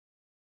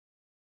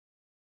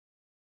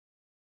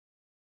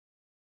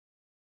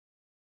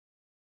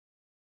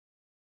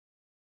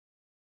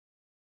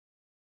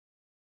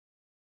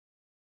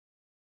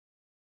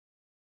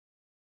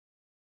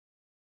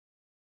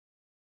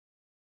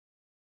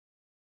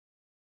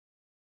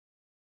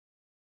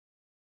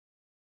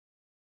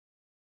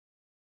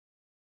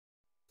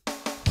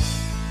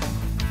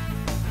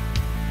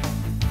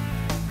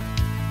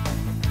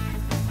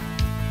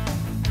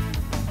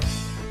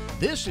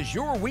This is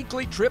your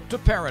weekly trip to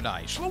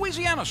paradise,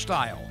 Louisiana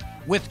style,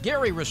 with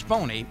Gary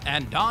Risponi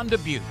and Don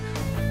Dubuque.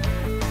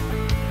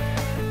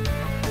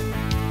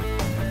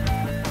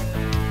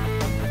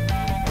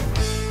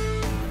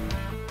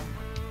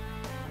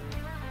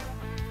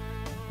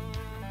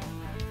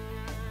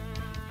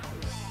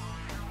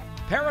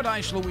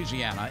 Paradise,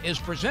 Louisiana is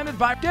presented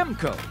by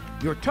Demco,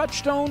 your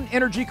Touchstone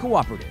Energy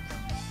Cooperative.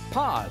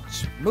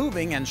 Pods,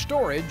 moving and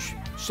storage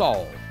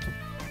solved.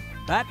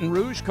 Baton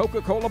Rouge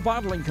Coca-Cola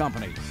Bottling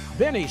Company,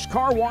 Benny's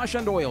Car Wash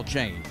and Oil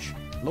Change,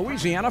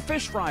 Louisiana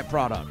Fish Fry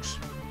Products,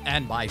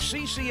 and by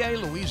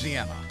CCA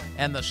Louisiana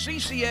and the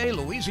CCA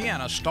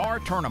Louisiana Star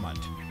Tournament.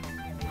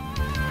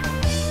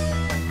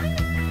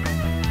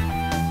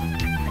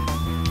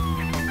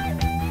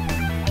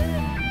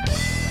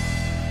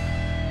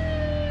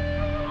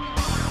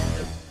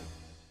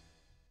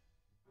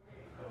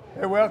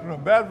 Hey, welcome to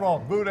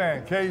Baton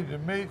Boudin,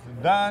 Cajun Meats,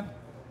 and Don.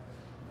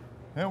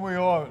 Here we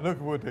are. Look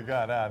at what they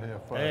got out here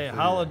for us. Hey,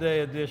 holiday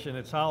edition.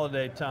 It's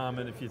holiday time,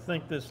 and if you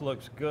think this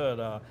looks good,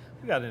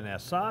 we got in there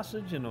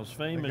sausage and those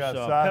famous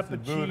pepper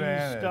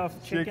cheese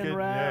stuffed chicken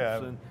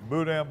wraps and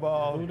boudin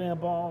balls. Boudin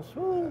balls.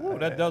 Ooh,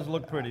 that does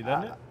look pretty,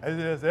 doesn't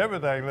it?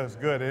 Everything looks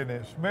good, and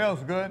it smells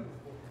good.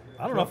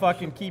 I don't know if I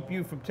can keep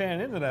you from tearing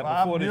into that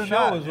before the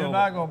show is over. You're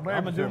not going to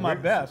I'm going to do my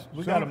best.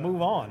 We got to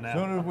move on now. As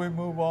soon as we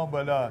move on,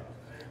 but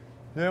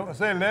they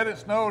say, let it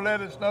snow,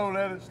 let it snow,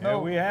 let it snow.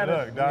 Yeah, we had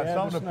it. Look,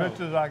 some of the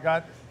pictures I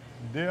got,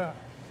 deer,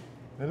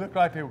 they look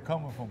like they were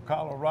coming from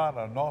Colorado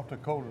or North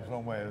Dakota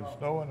somewhere. There's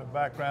snow in the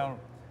background.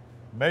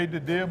 Made the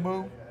deer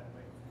move.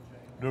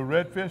 The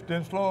redfish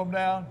didn't slow them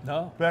down.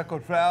 No.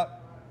 Speckled trout,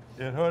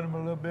 it hurt them a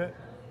little bit.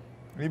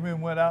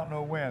 Even went out in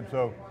the wind.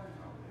 So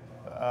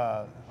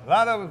a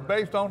lot of it's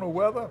based on the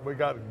weather. We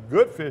got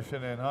good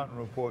fishing and hunting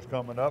reports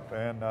coming up,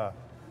 and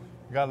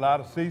we got a lot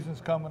of seasons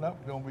coming up.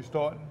 We're going to be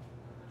starting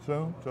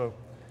soon. So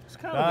it's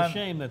kind of a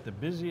shame that the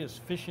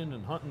busiest fishing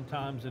and hunting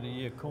times of the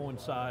year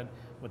coincide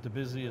with the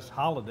busiest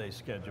holiday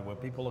schedule, where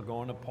people are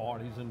going to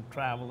parties and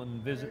traveling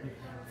and visiting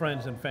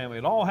friends and family.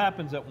 It all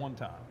happens at one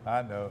time.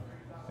 I know,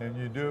 and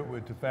you do it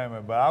with the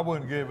family, but I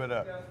wouldn't give it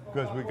up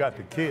because we got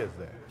the kids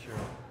there.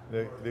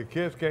 Sure. The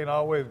kids can't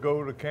always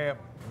go to camp.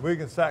 We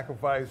can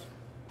sacrifice,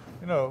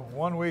 you know,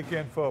 one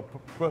weekend for a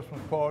Christmas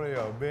party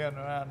or being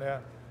around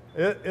there.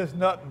 It's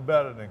nothing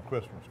better than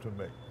Christmas to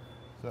me.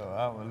 So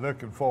I'm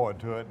looking forward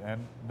to it.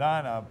 And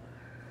Don,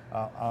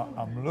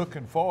 I'm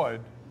looking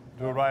forward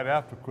to right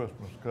after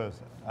Christmas because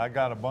I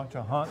got a bunch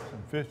of hunts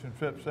and fishing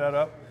trips set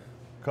up.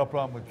 A couple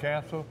of them were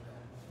canceled.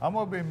 I'm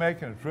going to be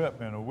making a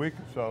trip in a week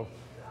or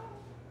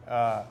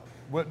so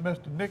with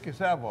Mr. Nicky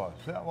Savoy.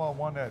 Savoy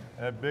won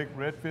that big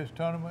redfish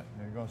tournament,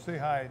 and you're going to see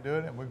how he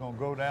did it. We're going to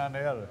go down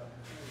there to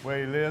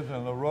where he lives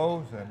in La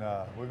Rose, and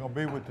we're going to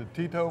be with the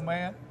Tito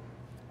man.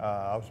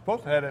 I was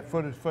supposed to have that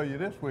footage for you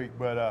this week,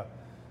 but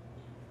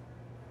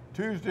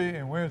Tuesday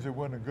and Wednesday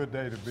wasn't a good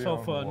day to be on the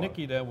water. So for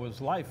Nicky, that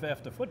was life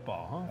after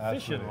football, huh?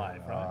 Fishing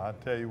life, right? I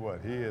tell you what,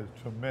 he is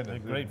tremendous. A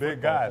great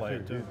big guy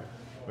too.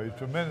 But he's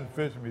tremendous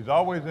fisherman. He's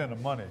always in the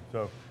money.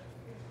 So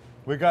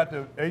we got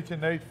the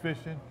H&H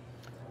fishing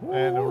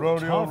and the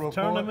rodeo report.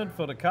 Tough tournament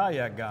for the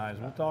kayak guys.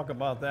 We'll talk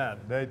about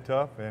that. They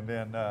tough, and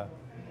then.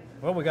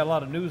 Well, we got a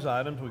lot of news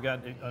items. We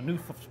got a new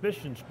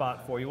fishing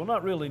spot for you. Well,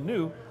 not really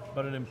new,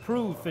 but an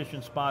improved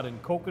fishing spot in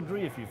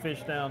Cocodrie. If you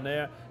fish down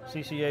there,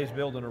 CCA is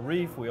building a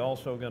reef. We're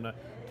also going to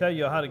tell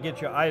you how to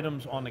get your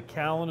items on the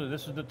calendar.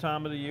 This is the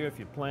time of the year. If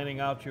you're planning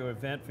out your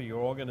event for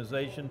your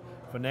organization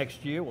for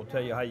next year, we'll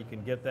tell you how you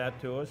can get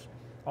that to us.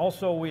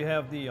 Also, we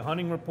have the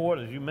hunting report.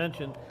 As you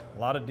mentioned, a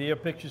lot of deer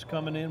pictures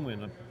coming in. We're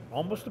in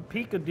almost a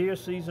peak of deer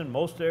season.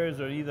 Most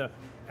areas are either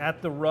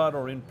at the rut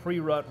or in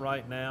pre-rut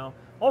right now.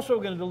 Also,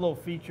 we're going to do a little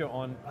feature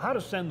on how to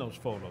send those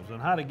photos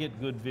and how to get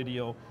good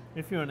video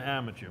if you're an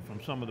amateur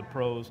from some of the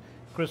pros.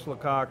 Chris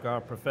Lecoq, our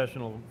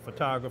professional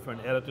photographer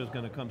and editor, is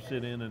going to come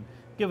sit in and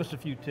give us a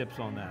few tips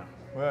on that.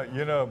 Well,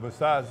 you know,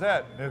 besides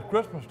that, it's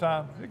Christmas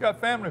time. You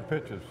got family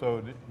pictures,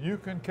 so you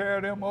can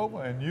carry them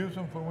over and use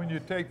them for when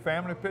you take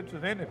family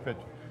pictures, any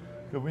picture.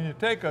 Because when you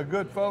take a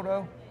good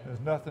photo,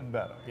 there's nothing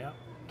better. Yeah.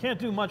 Can't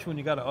do much when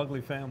you got an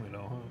ugly family,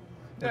 though, huh?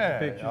 Yeah,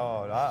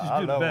 I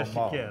do the love best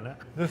them all. you can. Huh?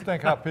 Just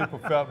think how people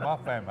felt in my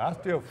family. I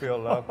still feel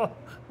love.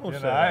 You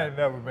know, I ain't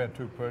never been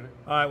too pretty.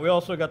 All right, we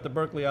also got the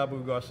Berkeley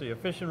Abu Garcia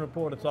fishing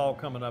report. It's all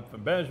coming up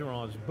from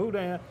Bergeron's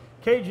Boudin,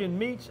 Cajun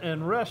Meats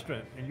and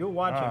Restaurant. And you're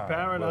watching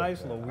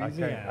Paradise,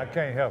 Louisiana. I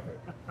can't help it.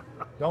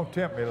 Don't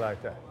tempt me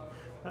like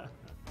that.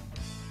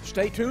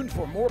 Stay tuned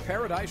for more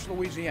Paradise,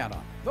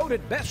 Louisiana.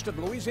 Voted Best of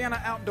Louisiana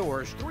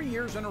Outdoors 3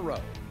 years in a row.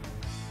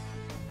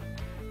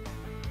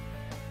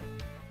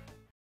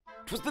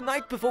 'Twas the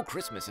night before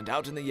Christmas, and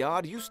out in the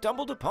yard you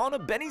stumbled upon a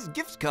Benny's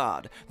gift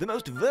card. The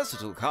most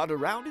versatile card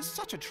around is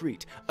such a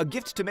treat. A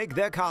gift to make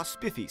their car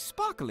spiffy,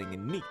 sparkling,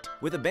 and neat.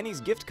 With a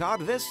Benny's gift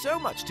card, there's so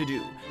much to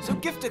do. So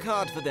gift a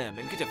card for them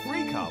and get a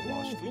free car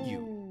wash for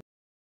you.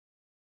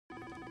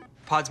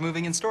 Pod's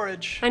moving in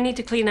storage. I need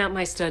to clean out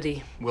my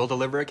study. We'll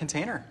deliver a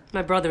container.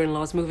 My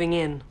brother-in-law's moving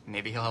in.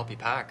 Maybe he'll help you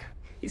pack.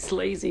 He's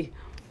lazy.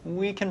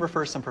 We can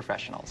refer some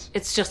professionals.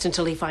 It's just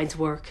until he finds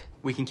work.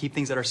 We can keep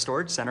things at our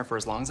storage center for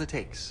as long as it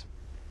takes.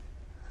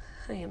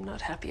 I am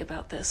not happy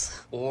about this.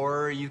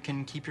 Or you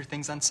can keep your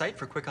things on site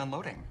for quick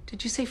unloading.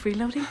 Did you say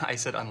freeloading? I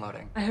said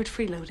unloading. I heard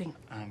freeloading.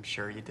 I'm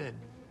sure you did.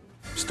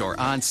 Store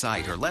on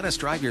site or let us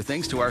drive your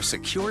things to our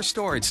secure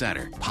storage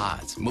center.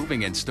 Pods,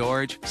 moving and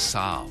storage,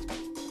 solved.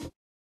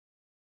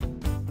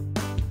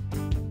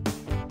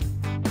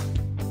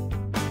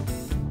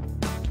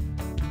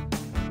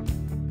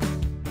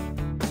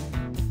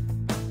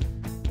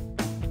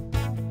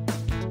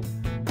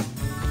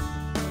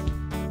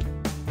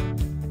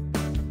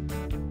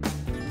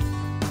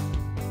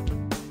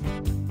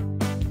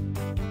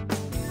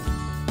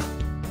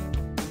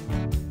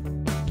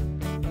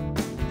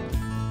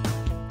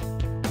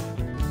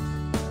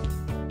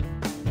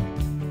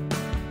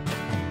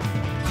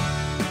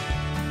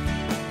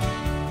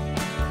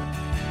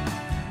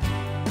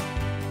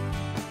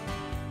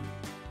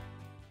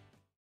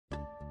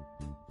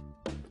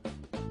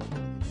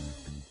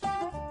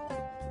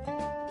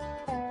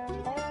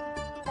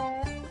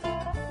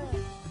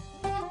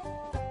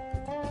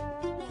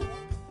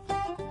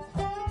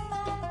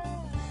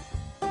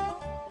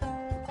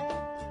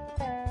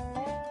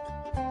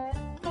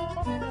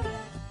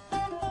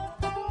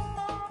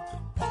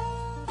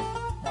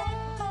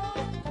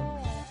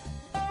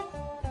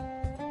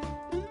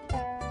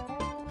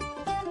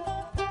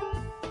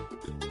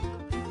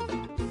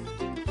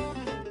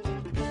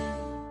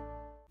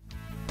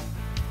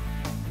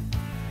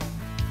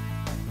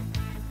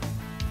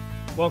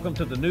 Welcome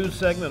to the news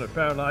segment of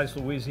Paradise,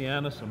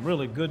 Louisiana. Some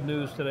really good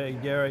news today,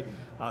 Gary.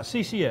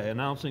 CCA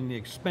announcing the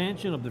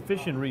expansion of the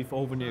fishing reef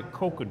over near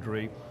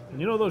Cocodrie.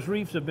 And you know, those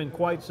reefs have been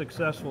quite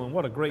successful, and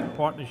what a great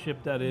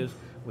partnership that is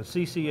with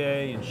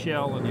CCA and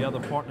Shell and the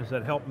other partners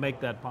that help make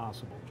that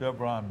possible.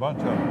 Chevron, bunch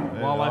of them.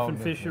 Wildlife and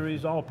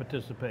Fisheries all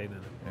participate in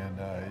it. And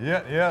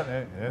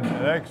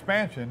the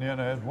expansion, you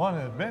know, is one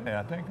that's been there.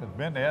 I think it's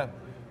been there,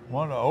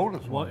 one of the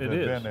oldest ones that's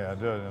been there.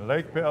 The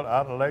Lake Pel,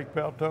 out of Lake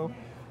Pelto.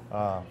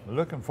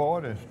 Looking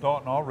forward, it's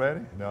starting already,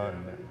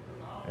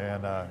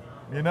 and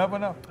you never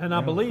know. And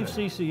I believe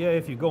CCA,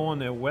 if you go on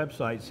their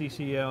website,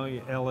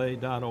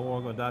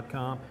 ccla.org or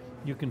 .com,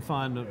 you can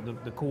find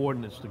the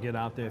coordinates to get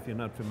out there if you're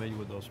not familiar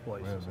with those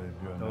places.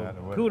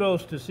 So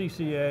kudos to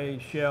CCA,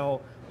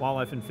 Shell,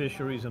 Wildlife and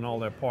Fisheries, and all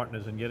their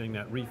partners in getting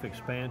that reef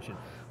expansion.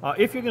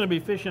 If you're going to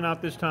be fishing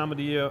out this time of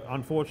the year,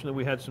 unfortunately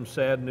we had some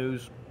sad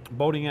news.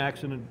 Boating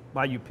accident,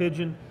 Bayou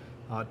Pigeon.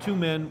 2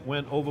 men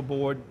went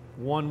overboard.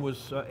 One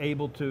was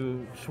able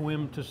to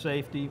swim to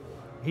safety.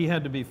 He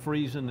had to be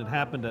freezing. It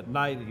happened at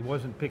night. He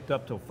wasn't picked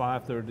up till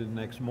 5:30 the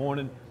next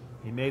morning.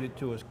 He made it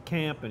to his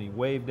camp and he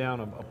waved down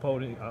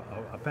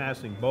a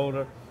passing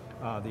boater.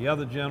 The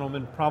other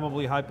gentleman,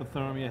 probably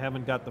hypothermia,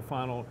 haven't got the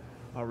final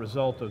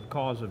result of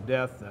cause of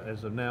death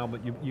as of now,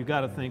 but you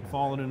got to think,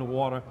 falling in the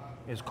water,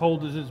 as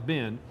cold as it's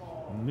been,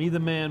 neither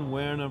man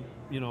wearing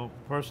a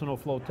personal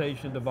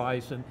flotation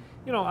device, and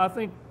I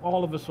think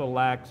all of us are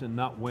lax in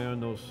not wearing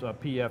those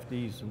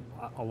PFDs and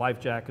life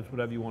jackets,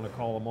 whatever you want to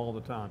call them, all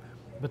the time.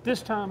 But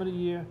this time of the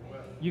year,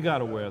 you got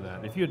to wear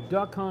that. If you're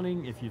duck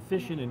hunting, if you're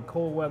fishing in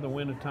cold weather,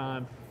 winter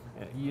time,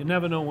 you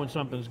never know when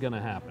something's going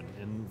to happen,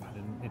 and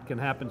it can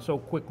happen so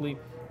quickly.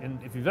 And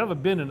if you've ever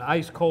been in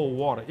ice cold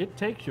water, it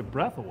takes your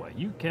breath away.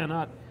 You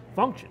cannot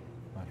function.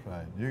 That's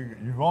right.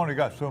 You've only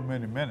got so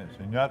many minutes,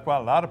 and that's why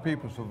a lot of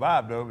people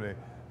survived over there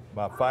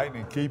by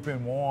fighting and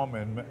keeping warm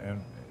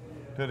and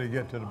till they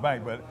get to the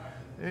bank. But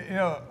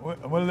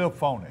we're a little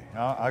phony.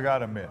 I got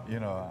to admit.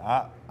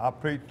 I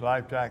preach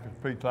life jackets,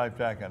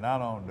 and I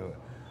don't do it.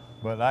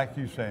 But like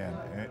you saying,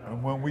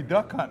 and when we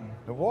duck hunting,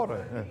 the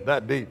water is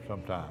that deep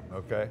sometimes.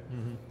 Okay.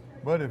 Mm-hmm.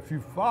 But if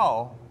you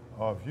fall,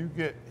 or if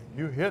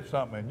you hit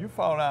something and you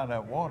fall down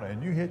that water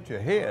and you hit your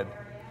head,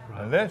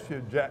 right, unless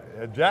your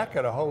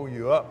jacket will hold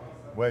you up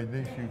where at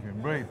least you can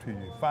breathe till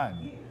you find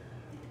you.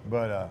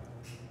 But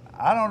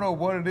I don't know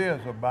what it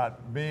is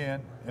about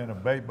being in a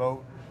bay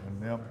boat,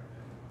 and them.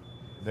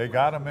 They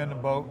got them in the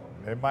boat.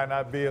 They might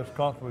not be as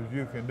comfortable as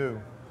you can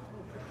do.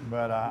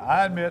 But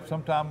I admit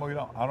sometimes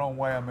I don't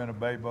wear them in a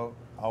bay boat.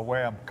 I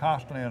wear them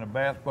constantly in a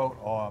bass boat,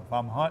 or if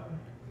I'm hunting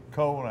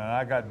cold and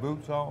I got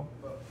boots on.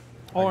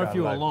 Or if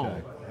you're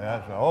alone.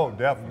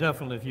 Definitely.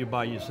 Definitely if you're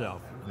by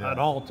yourself, yeah, at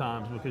all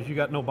times, because you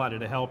got nobody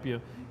to help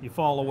you. You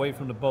fall away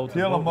from the boat.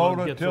 Till the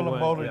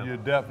motor, yeah, you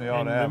definitely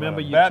ought to have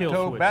remember a your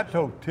kill switch. bat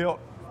toe tilt,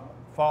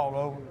 fall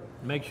over.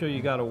 Make sure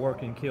you got a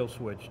working kill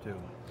switch too.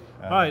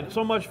 All right,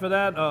 so much for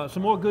that.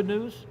 Some more good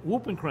news.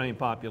 Whooping crane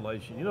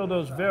population.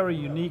 Those very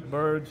unique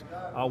birds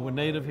were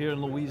native here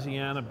in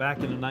Louisiana back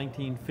in the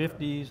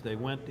 1950s. They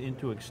went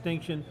into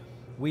extinction.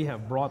 We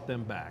have brought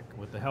them back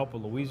with the help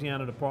of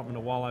Louisiana Department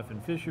of Wildlife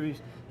and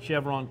Fisheries,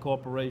 Chevron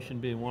Corporation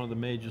being one of the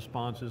major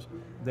sponsors.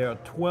 There are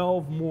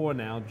 12 more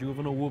now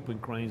juvenile whooping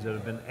cranes that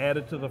have been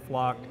added to the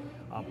flock.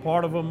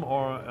 Part of them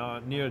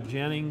are near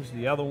Jennings,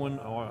 the other one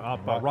are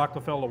out by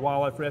Rockefeller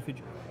Wildlife Refuge.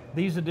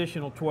 These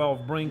additional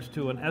 12 brings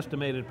to an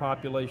estimated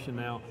population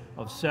now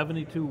of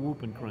 72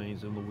 whooping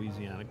cranes in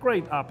Louisiana.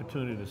 Great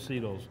opportunity to see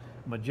those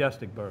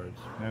majestic birds.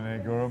 And they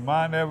can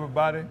remind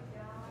everybody,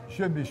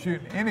 shouldn't be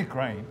shooting any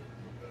crane,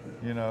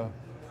 you know.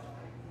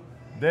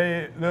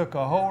 They look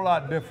a whole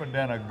lot different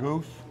than a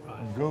goose.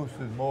 A goose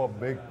is more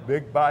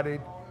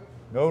big-bodied,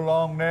 no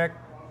long neck.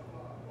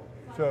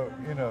 So,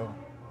 you know,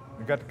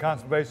 we got the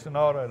conservation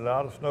order, a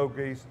lot of snow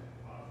geese.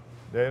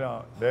 They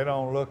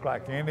don't look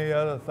like any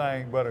other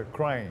thing but a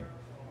crane.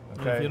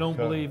 Okay? If you don't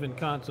believe in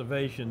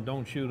conservation,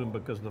 don't shoot them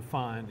because the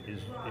fine is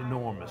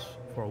enormous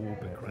for a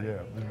whooping crane.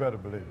 Yeah, you better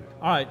believe it.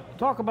 All right,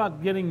 talk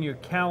about getting your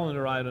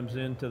calendar items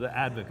into the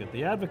Advocate.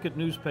 The Advocate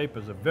newspaper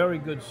is a very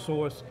good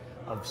source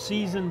of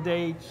season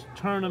dates,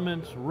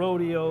 tournaments,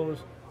 rodeos,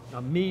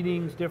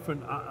 meetings,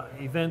 different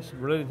events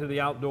related to the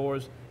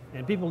outdoors,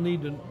 and people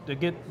need to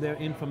get their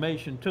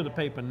information to the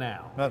paper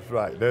now. That's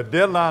right. The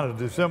deadline is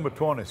December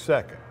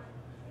 22nd.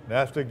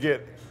 That's to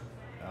get, it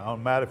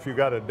don't matter if you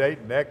got a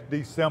date next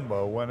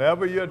December,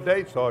 whenever your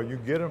dates are, you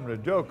get them to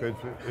Joe, because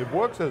it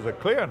works as a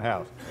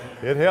clearinghouse.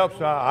 It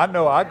helps, I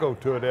know I go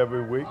to it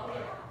every week,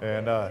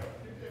 and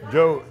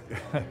Joe's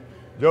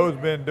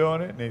been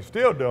doing it, and he's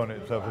still doing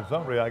it, so for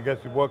some reason, I guess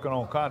he's working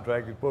on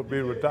contract, he's supposed to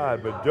be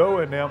retired, but Joe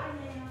and them,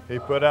 he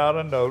put out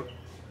a note.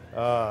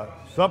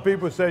 Some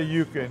people say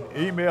you can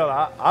email,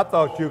 I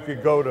thought you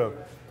could go to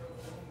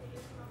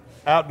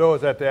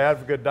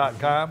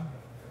outdoorsattheadvocate.com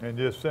and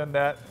just send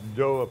that, and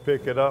Joe will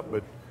pick it up.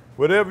 But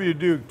whatever you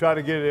do, try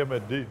to get him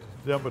at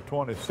December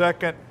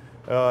 22nd.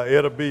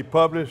 It'll be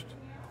published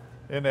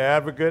in the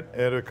Advocate.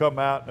 It'll come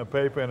out in the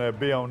paper, and it'll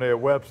be on their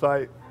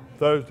website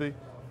Thursday,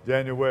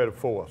 January the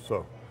 4th.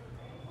 So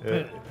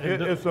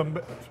it's a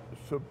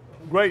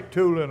great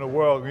tool in the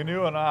world.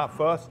 You and I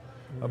fuss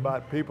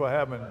about people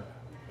having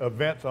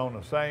events on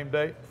the same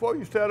day. Before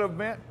you set an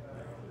event,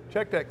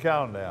 check that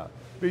calendar out.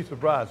 Be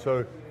surprised.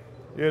 So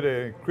it'll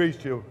increase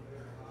your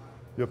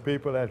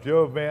people at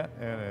your event,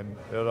 and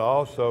it'll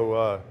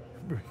also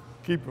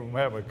keep them from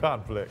having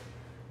conflict.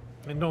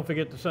 And don't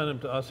forget to send them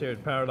to us here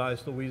at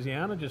Paradise,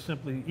 Louisiana. Just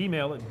simply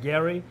email it,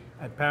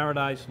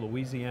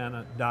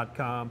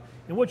 gary@paradiselouisiana.com.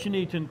 And what you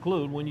need to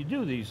include when you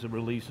do these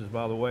releases,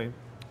 by the way,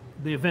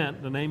 the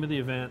event, the name of the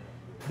event,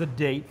 the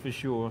date for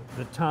sure,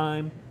 the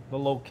time, the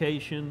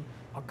location,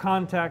 a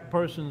contact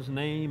person's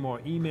name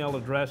or email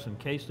address in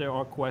case there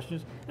are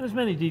questions, and as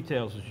many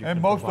details as you can And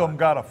most provide. of them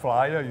got a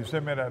flyer. You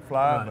send me that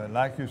flyer, Right. but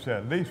like you said,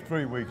 at least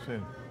 3 weeks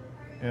in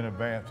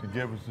advance, and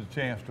give us a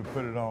chance to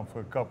put it on for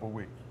a couple of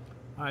weeks.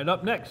 All right,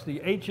 up next,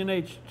 the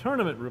H&H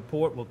Tournament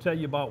Report will tell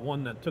you about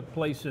one that took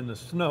place in the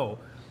snow.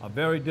 A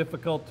very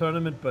difficult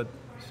tournament, but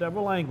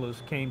several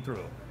anglers came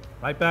through.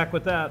 Right back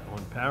with that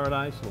on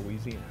Paradise,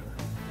 Louisiana.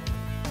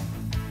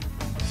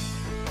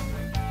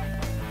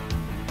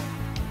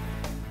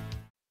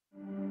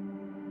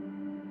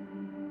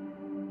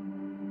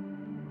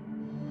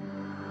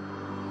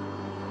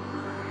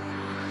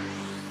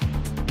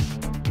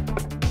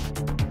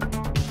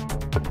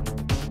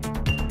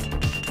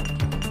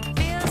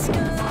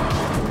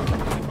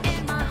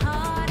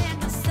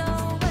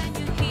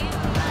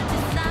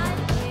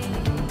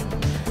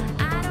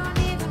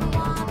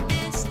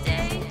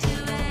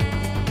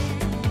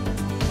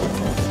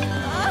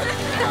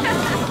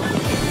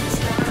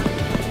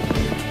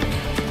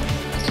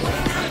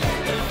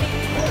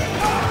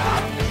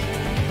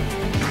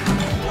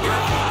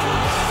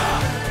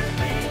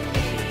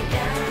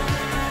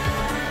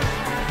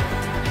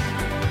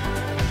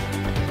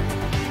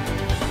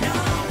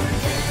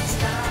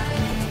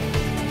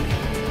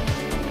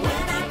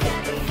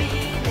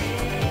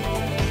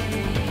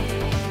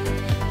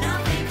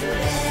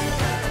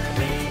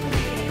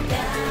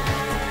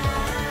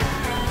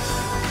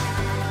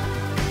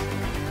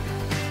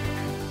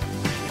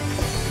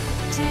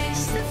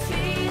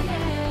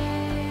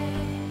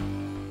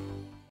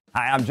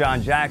 Hi, I'm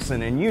John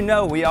Jackson, and you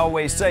know we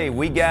always say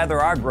we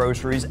gather our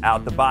groceries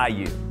out the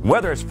bayou.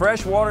 Whether it's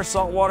freshwater,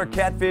 saltwater,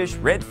 catfish,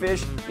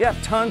 redfish, you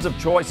have tons of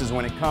choices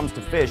when it comes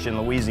to fish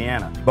in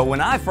Louisiana. But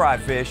when I fry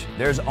fish,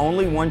 there's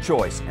only one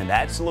choice, and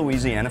that's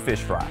Louisiana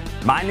fish fry.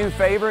 My new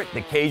favorite, the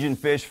Cajun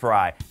fish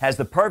fry, has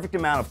the perfect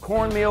amount of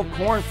cornmeal,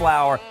 corn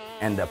flour,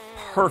 and the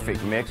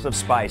perfect mix of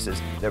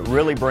spices that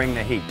really bring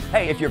the heat.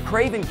 Hey, if you're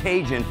craving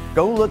Cajun,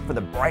 go look for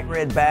the bright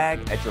red bag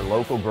at your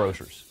local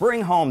grocers.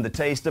 Bring home the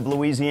taste of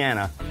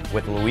Louisiana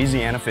with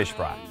Louisiana Fish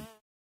Fry.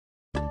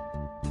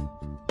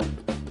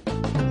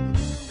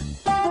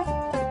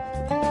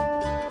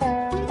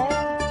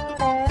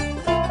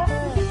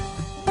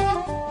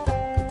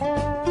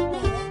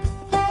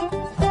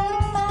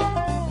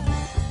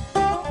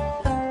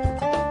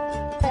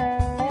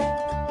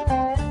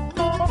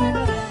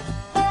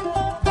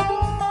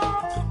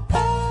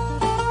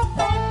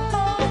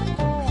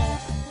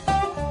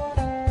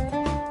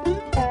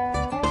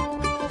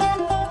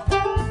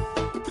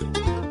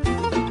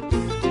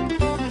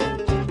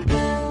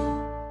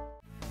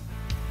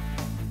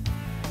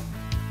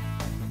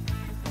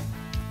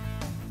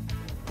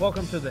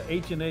 Welcome to the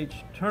H&H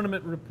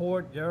Tournament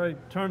Report. Jerry,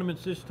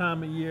 tournaments this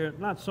time of year,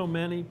 not so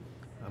many.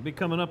 Be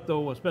coming up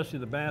though, especially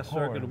the Bass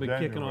Circuit will be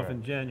kicking off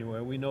in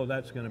January. We know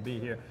that's going to be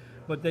here.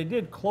 But they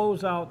did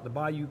close out the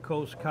Bayou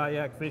Coast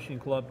Kayak Fishing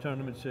Club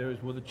Tournament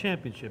Series with a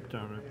championship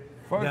tournament.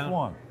 First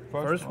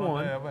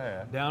one they ever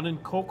had. Down in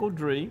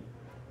Cocodrie.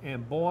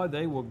 And boy,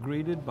 they were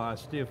greeted by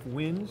stiff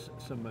winds,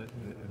 some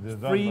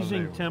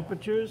freezing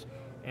temperatures,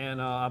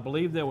 and I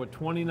believe there were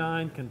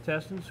 29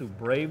 contestants who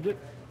braved it.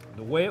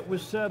 The way it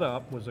was set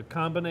up was a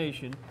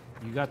combination.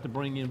 You got to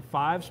bring in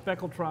 5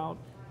 speckled trout,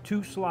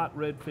 2 slot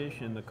redfish,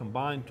 and the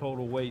combined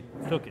total weight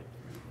took it.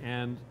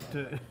 And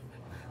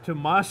to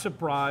my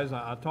surprise,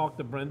 I talked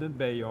to Brendan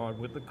Bayard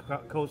with the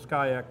Coast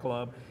Kayak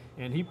Club,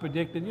 and he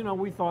predicted, you know,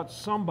 we thought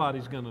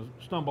somebody's going to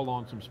stumble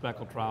on some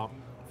speckled trout,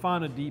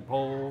 find a deep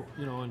hole,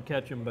 you know, and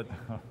catch them, but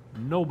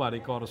nobody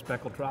caught a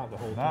speckled trout the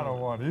whole time. Not a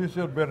one. You should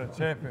have been a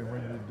champion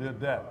when you did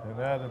that. And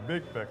that had a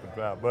big speckled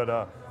trout.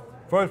 But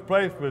first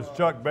place was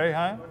Chuck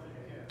Boeheim,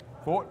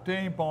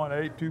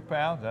 14.82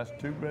 pounds. That's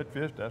 2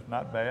 redfish. That's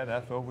not bad.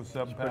 That's over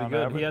 7 Pretty pound good.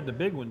 average. He had the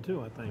big one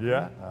too, I think.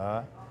 Yeah.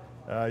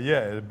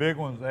 Yeah, the big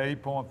one's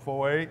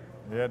 8.48.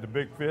 He had the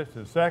big fish.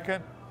 The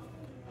second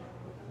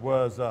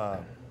was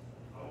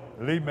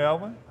Lee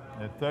Melvin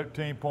at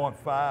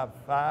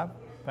 13.55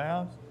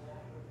 pounds.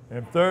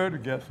 And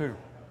third, guess who?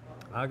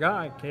 Our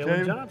guy,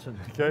 Caleb Johnson.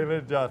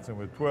 Caleb Johnson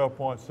with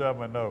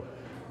 12.70.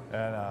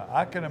 And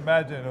I can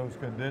imagine those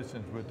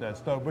conditions with that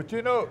snow. But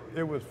you know,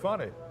 it was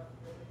funny.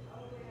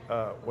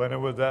 When it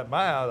was at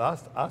my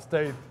house, I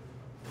stayed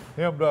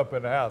hemmed up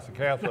in the house and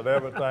canceled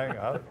everything.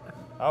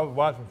 I was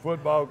watching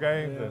football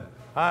games and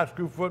high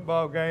school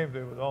football games.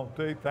 It was on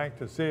TV, thanks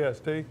to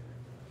CST.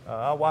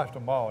 I watched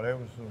them all. There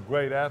were some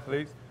great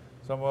athletes.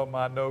 Some of them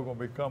I know going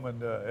to be coming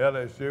to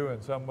LSU,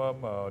 and some of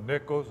them are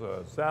Nichols,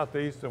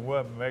 Southeastern,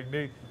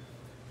 McNeese.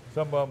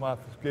 Some of them I'm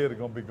scared are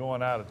going to be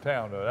going out of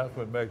town, though. That's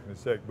what makes me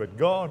sick. But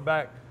going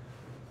back,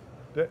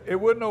 it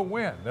wasn't no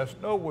wind. The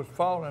snow was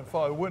falling. It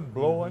wasn't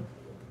blowing.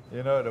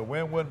 You know, the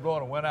wind wasn't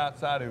blowing. I went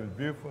outside. It was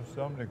beautiful.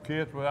 Some of the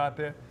kids were out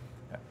there.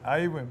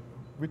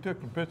 We took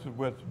some pictures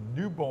with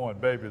newborn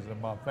babies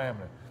in my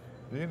family.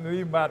 Didn't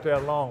leave them out there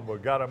long,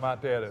 but got them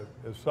out there.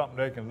 It's something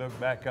they can look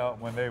back out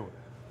when they were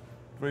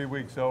 3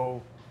 weeks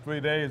old,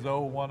 3 days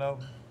old, one of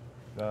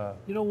them.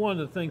 You know, one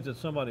of the things that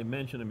somebody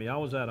mentioned to me, I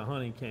was at a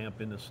hunting camp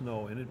in the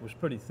snow, and it was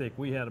pretty thick.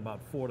 We had about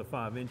 4 to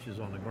 5 inches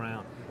on the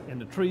ground, and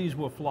the trees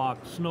were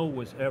flocked, snow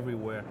was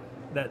everywhere.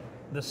 That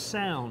the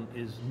sound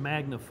is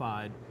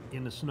magnified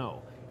in the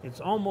snow.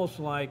 It's almost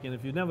like, and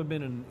if you've never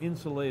been in an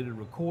insulated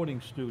recording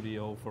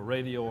studio for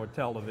radio or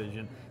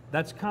television,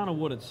 that's kind of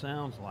what it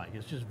sounds like.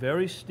 It's just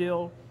very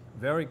still,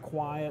 very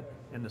quiet,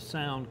 and the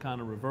sound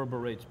kind of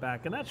reverberates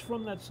back, and that's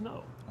from that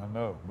snow. I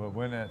know, but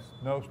when that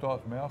snow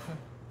starts melting,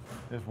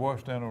 it's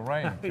worse than the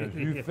rain, because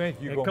you think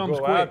you're going to go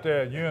quick out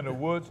there and you're in the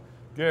woods.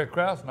 Gary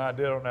Krause and I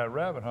did on that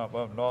rabbit hunt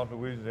up in North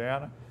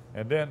Louisiana,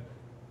 and then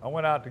I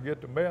went out to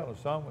get the mail.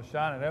 The sun was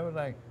shining and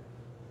everything.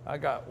 I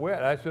got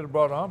wet. I should have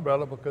brought an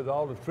umbrella because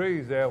all the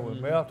trees there were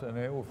melting and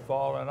they were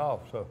falling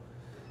off, so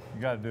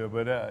you got to do it.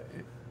 But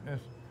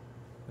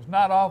it's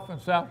not often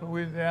in South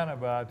Louisiana,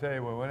 but I tell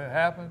you what, when it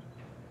happens,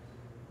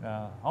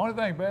 only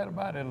thing bad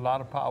about it is a lot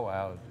of power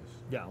outages.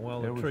 Yeah,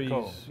 well, the trees,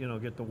 you know,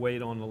 get the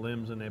weight on the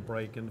limbs and they're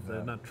breaking. If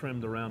they're not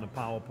trimmed around the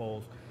power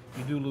poles,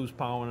 you do lose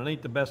power, and it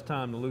ain't the best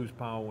time to lose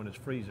power when it's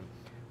freezing.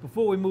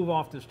 Before we move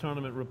off this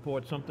tournament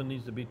report, something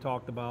needs to be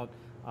talked about.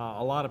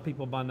 A lot of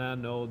people by now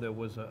know there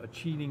was a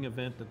cheating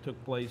event that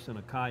took place in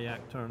a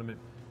kayak tournament.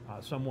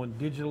 Someone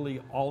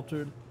digitally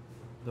altered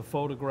the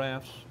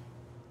photographs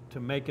to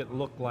make it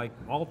look like,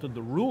 altered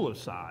the ruler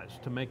size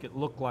to make it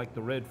look like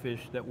the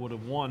redfish that would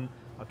have won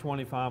a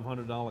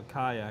 $2,500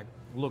 kayak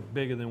looked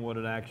bigger than what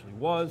it actually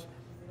was.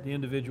 The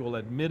individual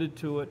admitted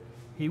to it.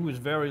 He was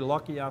very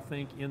lucky, I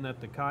think, in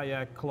that the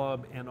kayak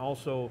club and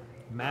also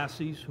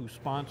Massey's, who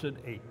sponsored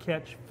a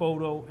catch,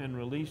 photo, and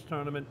release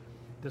tournament,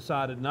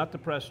 decided not to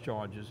press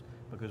charges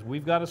because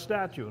we've got a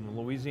statute in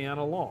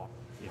Louisiana law.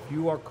 If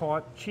you are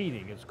caught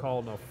cheating, it's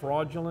called a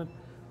fraudulent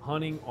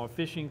hunting or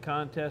fishing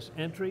contest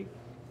entry,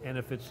 and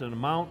if it's an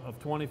amount of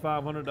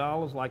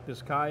 $2,500 like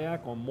this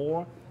kayak or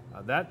more,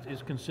 that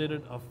is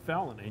considered a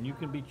felony, and you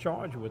can be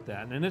charged with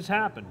that. And it's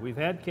happened. We've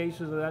had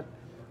cases of that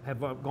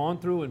have gone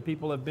through, and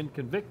people have been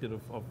convicted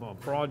of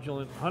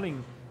fraudulent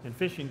hunting and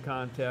fishing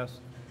contests.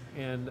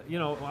 And you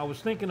know, I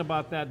was thinking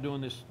about that doing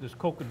this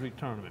Cocodrie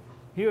tournament.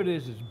 Here it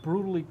is, it's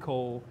brutally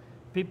cold.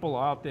 People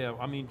are out there,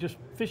 I mean, just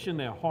fishing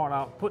their heart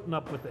out, putting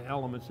up with the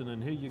elements, and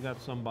then here you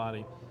got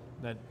somebody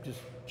that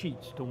just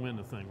cheats to win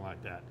a thing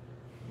like that.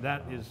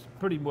 That is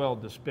pretty well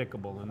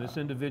despicable, and this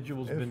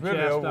individual's been really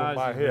chastised. Over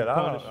my head.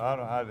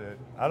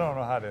 I don't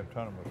know how the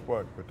tournaments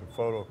work with the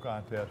photo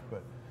contest,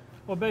 but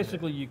well,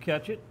 basically, you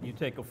catch it, you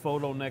take a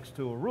photo next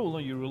to a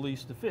ruler, you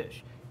release the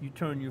fish. You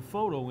turn your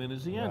photo in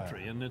as the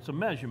entry, and it's a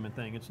measurement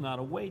thing. It's not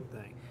a weight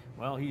thing.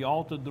 Well, he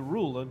altered the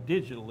ruler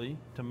digitally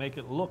to make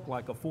it look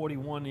like a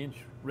 41-inch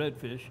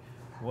redfish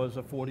was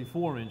a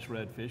 44-inch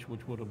redfish,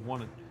 which would have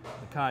won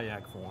the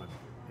kayak for him.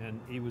 And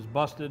he was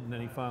busted, and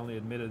then he finally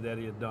admitted that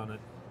he had done it.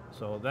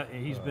 So that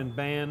he's been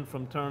banned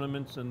from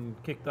tournaments and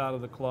kicked out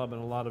of the club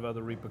and a lot of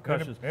other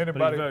repercussions. But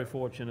Anybody- he's very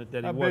fortunate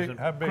that he How wasn't big?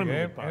 How big? criminally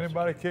Anybody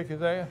prosecuted. kick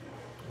his ass?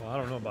 Well, I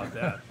don't know about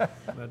that, but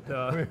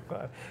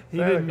he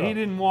Santa Claus.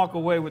 didn't walk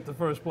away with the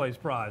first place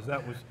prize.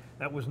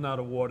 That was not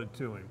awarded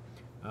to him.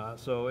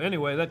 So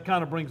anyway, that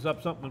kind of brings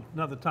up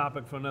another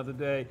topic for another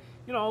day.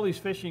 You know, all these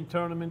fishing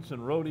tournaments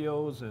and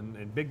rodeos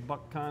and big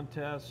buck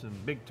contests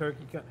and big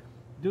turkey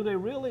do they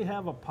really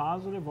have a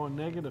positive or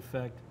negative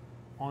effect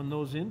on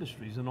those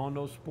industries and on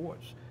those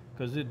sports?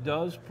 Because it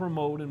does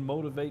promote and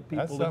motivate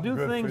people to do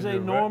things they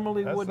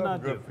normally would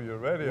not do. That's good for your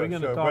radio We're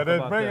gonna show. talk But it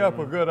about bring that up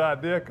a in- good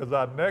idea, because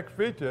our next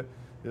feature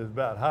is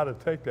about how to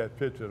take that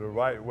picture the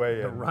right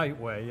way. The right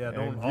way, yeah,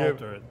 don't and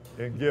alter it.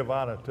 And give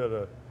honor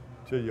to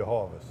your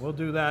harvest. We'll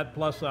do that,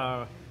 plus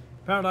our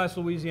Paradise,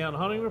 Louisiana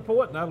hunting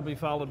report, and that'll be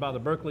followed by the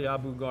Berkeley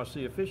Abu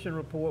Garcia fishing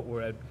report.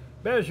 We're at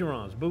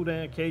Bergeron's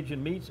Boudin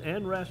Cajun Meats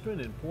and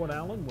Restaurant in Port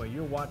Allen, where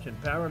you're watching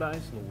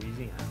Paradise,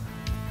 Louisiana.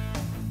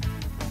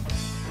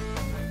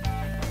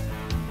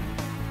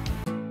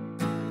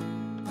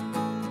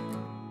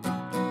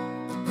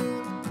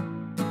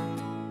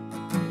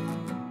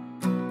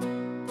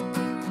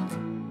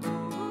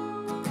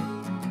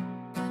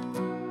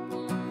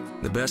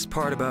 The best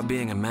part about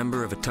being a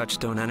member of a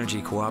Touchstone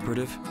Energy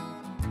Cooperative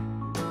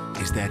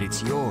is that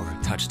it's your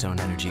Touchstone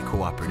Energy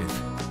Cooperative.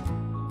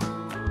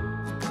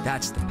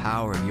 That's the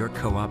power of your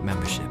co-op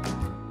membership.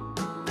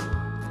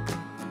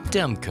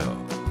 Demco,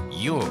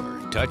 your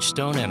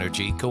Touchstone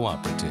Energy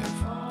Cooperative.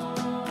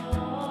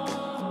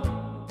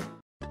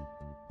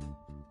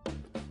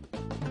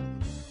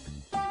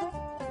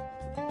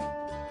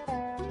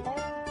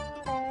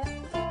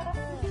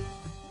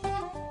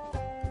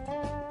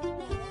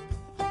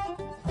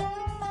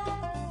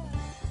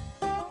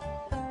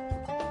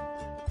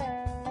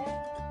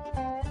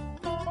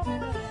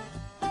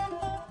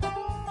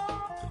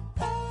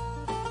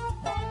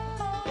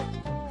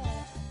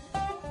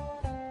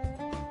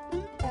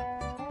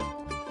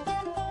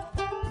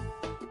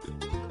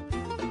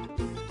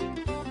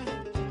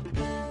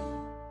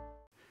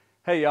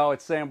 Hey y'all,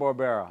 it's Sam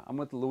Barbera. I'm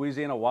with the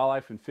Louisiana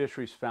Wildlife and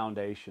Fisheries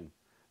Foundation.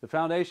 The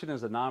foundation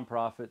is a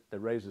nonprofit that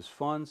raises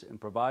funds and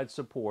provides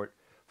support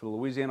for the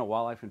Louisiana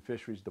Wildlife and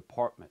Fisheries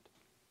Department.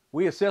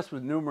 We assist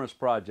with numerous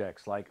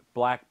projects like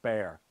black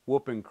bear,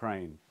 whooping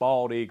crane,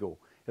 bald eagle,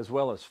 as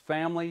well as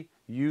family,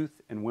 youth,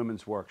 and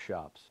women's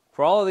workshops.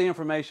 For all of the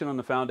information on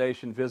the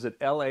foundation, visit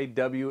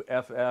lawff.org.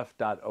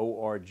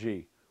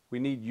 We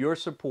need your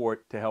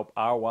support to help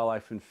our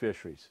wildlife and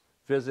fisheries.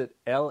 Visit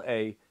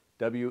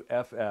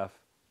lawff.org.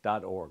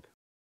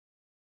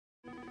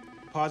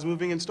 Pause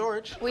moving and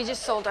storage. We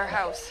just sold our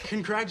house.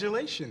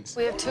 Congratulations.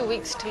 We have 2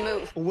 weeks to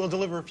move. We'll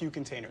deliver a few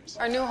containers.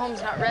 Our new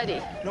home's not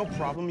ready. No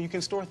problem. You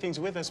can store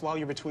things with us while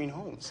you're between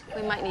homes.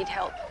 We might need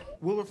help.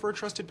 We'll refer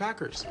trusted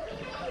packers.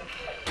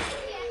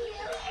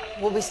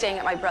 We'll be staying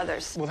at my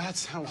brother's. Well, that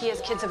sounds... He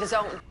has kids of his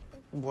own.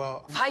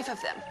 Well... 5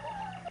 of them.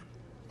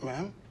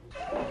 Ma'am?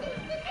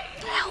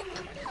 Help.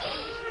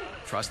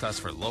 Trust us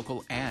for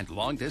local and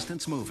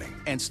long-distance moving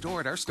and store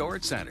at our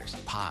storage centers.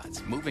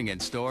 Pods, moving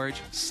and storage,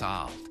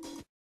 solved.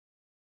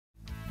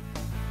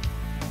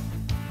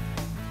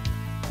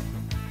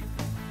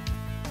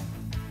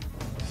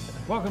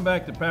 Welcome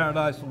back to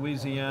Paradise,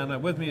 Louisiana.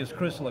 With me is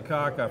Chris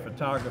Lecoq, our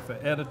photographer,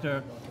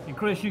 editor. And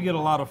Chris, you get a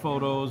lot of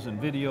photos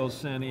and videos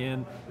sent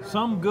in.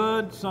 Some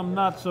good, some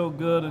not so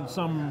good, and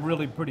some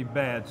really pretty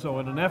bad. So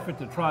in an effort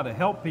to try to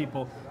help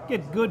people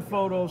get good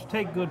photos,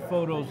 take good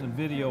photos and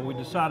video, we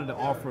decided to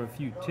offer a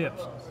few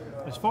tips.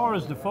 As far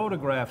as the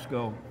photographs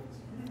go,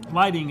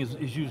 lighting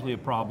is usually a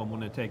problem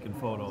when they're taking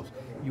photos.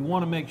 You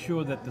want to make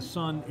sure that the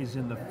sun is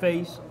in the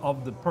face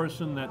of the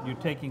person that you're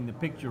taking the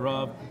picture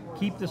of.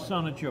 Keep the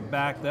sun at your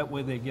back, that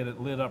way they get it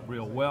lit up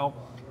real well.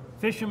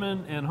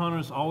 Fishermen and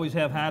hunters always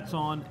have hats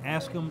on.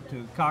 Ask them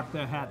to cock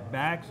their hat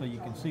back so you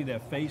can see their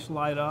face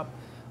light up.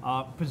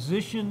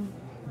 Position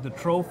the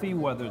trophy,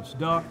 whether it's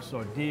ducks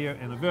or deer,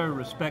 in a very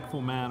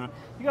respectful manner.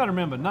 You got to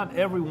remember, not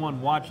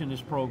everyone watching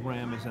this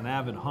program is an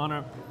avid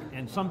hunter,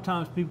 and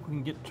sometimes people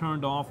can get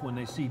turned off when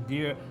they see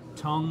deer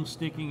tongue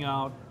sticking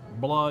out,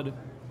 blood,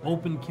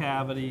 open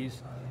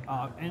cavities,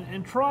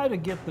 and try to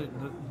get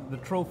the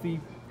trophy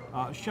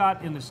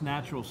shot in its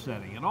natural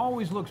setting. It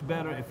always looks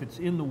better if it's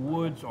in the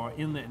woods or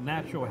in the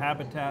natural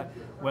habitat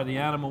where the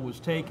animal was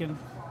taken.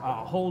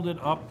 Hold it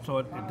up so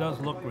it does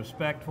look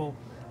respectful.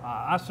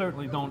 I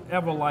certainly don't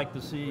ever like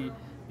to see,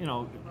 you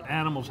know,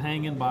 animals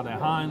hanging by their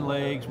hind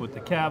legs with the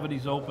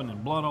cavities open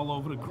and blood all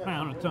over the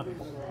ground.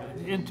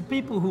 And to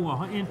people who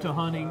are into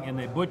hunting and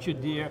they butcher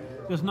deer,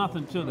 there's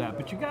nothing to that.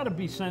 But you got to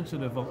be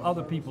sensitive of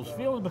other people's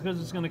feelings,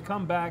 because it's going to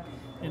come back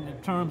in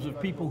terms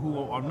of people who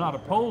are not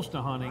opposed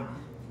to hunting,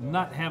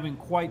 not having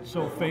quite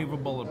so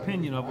favorable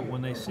opinion of it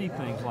when they see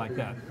things like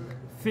that.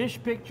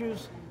 Fish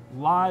pictures,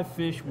 live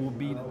fish will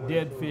beat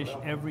dead fish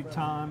every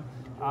time.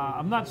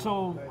 I'm not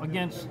so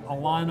against a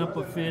lineup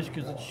of fish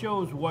because it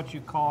shows what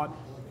you caught,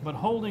 but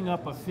holding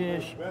up a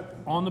fish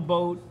on the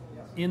boat,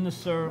 in the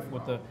surf,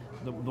 with the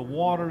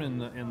water and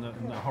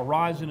the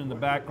horizon in the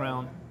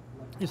background,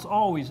 it's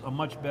always a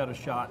much better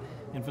shot.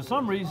 And for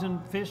some reason,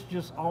 fish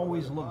just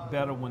always look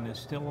better when they're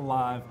still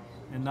alive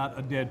and not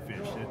a dead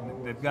fish.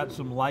 They've got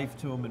some life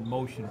to them and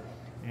motion.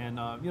 And,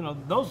 you know,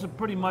 those are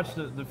pretty much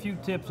the few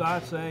tips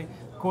I'd say.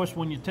 Of course,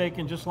 when you're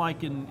taking, just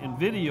like in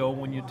video,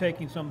 when you're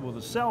taking something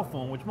with a cell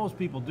phone, which most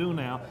people do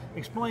now,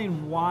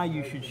 explain why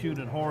you should shoot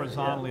it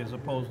horizontally as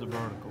opposed to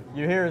vertical.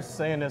 You hear us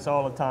saying this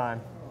all the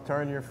time.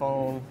 Turn your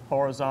phone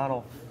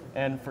horizontal.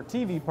 And for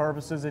TV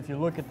purposes, if you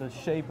look at the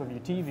shape of your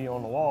TV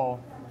on the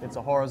wall, it's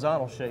a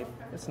horizontal shape.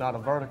 It's not a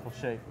vertical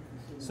shape.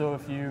 So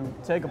if you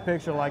take a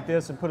picture like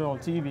this and put it on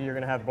TV, you're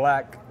going to have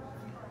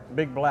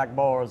big black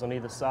bars on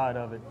either side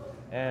of it.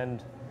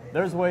 And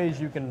there's ways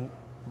you can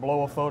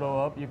blow a photo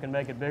up, you can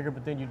make it bigger,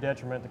 but then you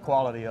detriment the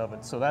quality of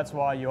it. So that's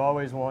why you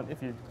always want,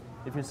 if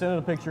you're sending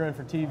a picture in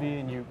for TV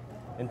and you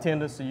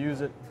intend us to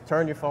use it,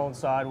 turn your phone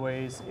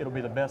sideways. It'll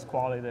be the best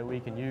quality that we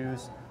can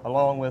use,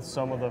 along with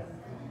some of the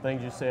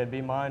things you said.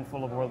 Be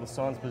mindful of where the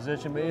sun's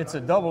positioned. But it's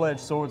a double-edged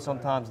sword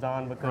sometimes,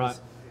 Don,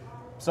 because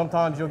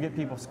sometimes you'll get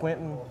people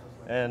squinting,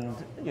 and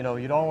you know,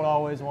 you don't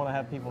always want to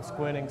have people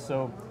squinting.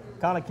 So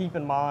kind of keep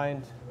in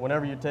mind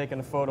whenever you're taking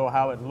a photo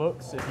how it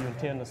looks if you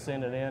intend to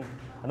send it in.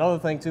 Another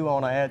thing too I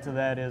want to add to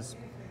that is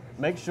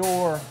make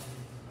sure,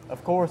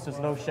 of course, there's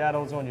no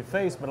shadows on your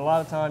face, but a lot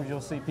of times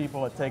you'll see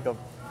people that take a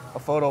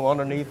photo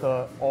underneath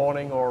an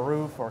awning or a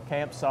roof or a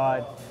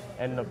campsite,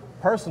 and the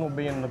person will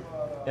be in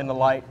the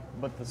light,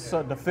 but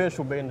the fish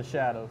will be in the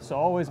shadow. So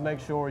always make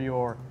sure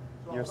your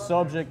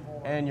subject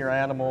and your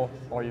animal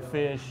or your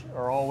fish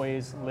are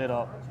always lit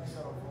up.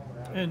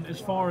 And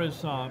as far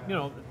as, you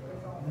know,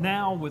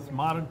 now with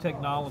modern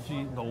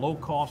technology, the low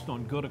cost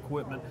on good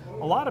equipment,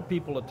 a lot of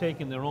people are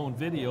taking their own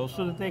videos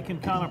so that they can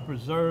kind of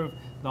preserve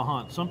the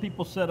hunt. Some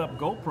people set up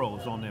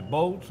GoPros on their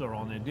boats or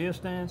on their deer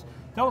stands.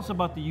 Tell us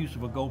about the use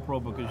of a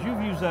GoPro, because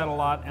you've used that a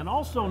lot, and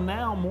also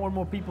now more and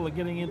more people are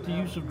getting into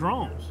use of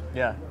drones.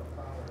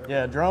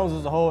 Yeah, drones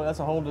is that's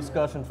a whole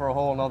discussion for a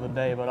whole another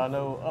day, but I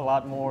know a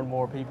lot more and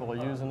more people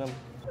are using them.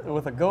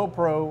 With a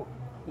GoPro,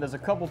 there's a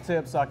couple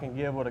tips I can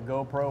give with a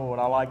GoPro. What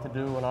I like to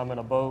do when I'm in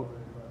a boat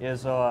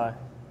is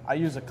I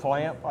use a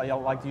clamp. I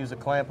like to use a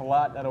clamp a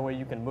lot. That way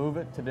you can move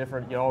it to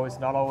different,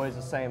 not always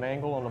the same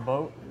angle on the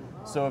boat.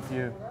 So if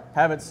you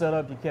have it set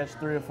up, you catch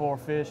 3 or 4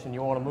 fish and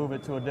you want to move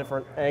it to a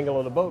different angle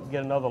of the boat,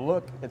 get another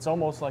look, it's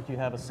almost like you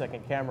have a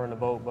second camera in the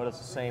boat, but it's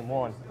the same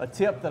one. A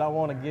tip that I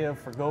want to give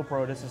for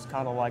GoPro, this is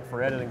kind of like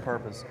for editing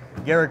purpose.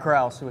 Gary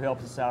Krause, who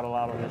helps us out a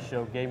lot on this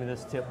show, gave me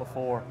this tip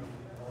before.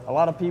 A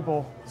lot of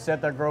people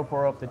set their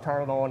GoPro up, they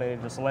turn it on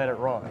and just let it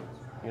run,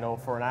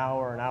 for an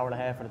hour and a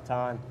half at a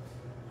time.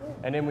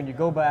 And then when you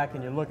go back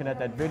and you're looking at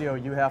that video,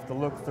 you have to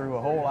look through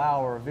a whole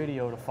hour of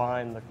video to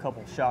find the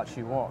couple shots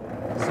you want.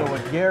 So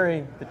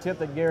the tip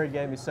that Gary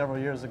gave me several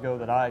years ago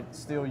that I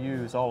still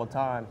use all the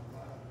time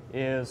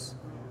is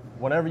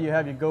whenever you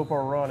have your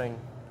GoPro running,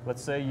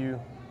 let's say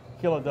you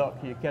kill a duck,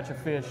 you catch a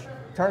fish,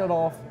 turn it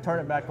off, turn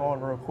it back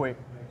on real quick.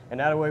 And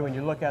that way when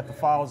you look at the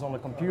files on the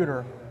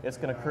computer, it's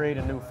going to create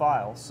a new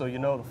file. So you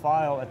know the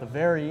file at the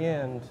very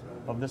end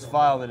of this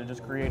file that it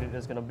just created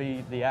is going to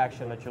be the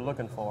action that you're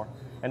looking for.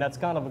 And that's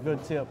kind of a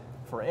good tip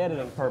for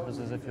editing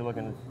purposes if you're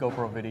looking at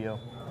GoPro video.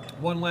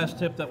 One last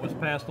tip that was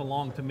passed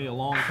along to me a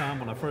long time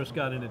when I first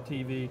got into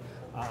TV.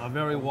 A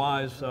very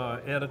wise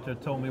editor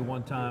told me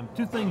one time,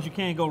 2 things you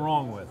can't go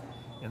wrong with,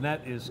 and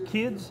that is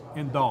kids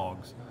and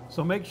dogs.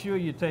 So make sure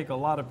you take a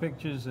lot of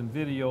pictures and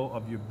video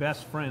of your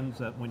best friends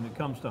that when it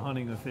comes to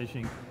hunting or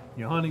fishing,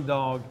 your hunting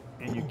dog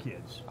and your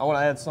kids. I want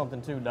to add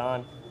something too,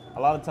 Don.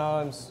 A lot of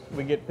times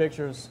we get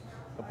pictures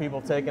of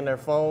people taking their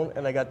phone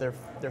and they got their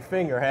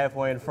finger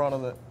halfway in front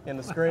of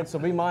the screen. So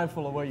be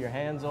mindful of where your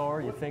hands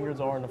are, your fingers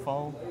are in the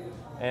phone,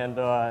 and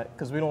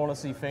because we don't want to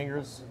see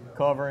fingers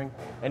covering.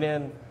 And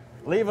then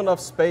leave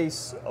enough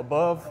space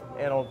above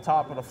and on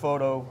top of the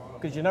photo,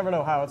 because you never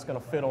know how it's going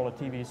to fit on a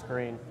TV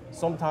screen.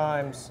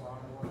 Sometimes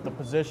the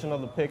position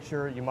of the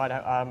picture,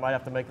 I might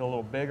have to make it a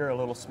little bigger, a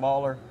little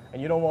smaller,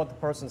 and you don't want the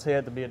person's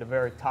head to be at the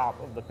very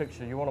top of the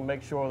picture. You want to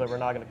make sure that we're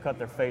not going to cut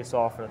their face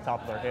off or the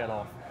top of their head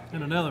off.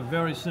 And another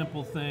very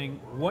simple thing,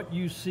 what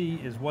you see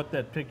is what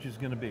that picture is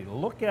going to be.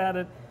 Look at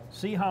it,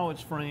 see how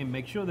it's framed,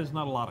 make sure there's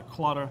not a lot of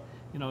clutter,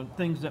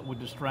 things that would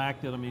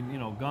distract it. I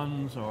mean,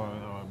 guns or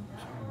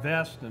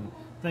vest and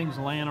things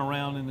laying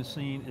around in the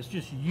scene. It's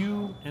just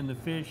you and the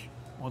fish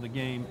or the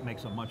game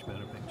makes a much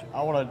better picture.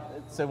 I want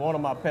to say one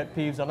of my pet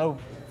peeves, I know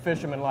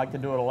fishermen like to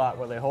do it a lot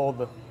where they hold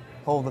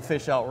the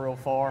fish out real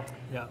far.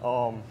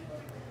 Yeah.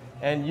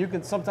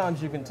 And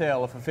sometimes you can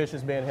tell if a fish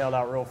is being held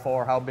out real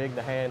far how big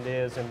the hand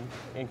is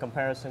in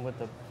comparison with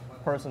the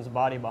person's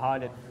body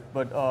behind it.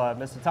 But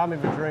Mr. Tommy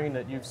Vadrine,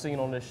 that you've seen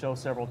on this show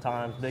several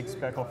times, big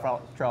speckled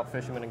trout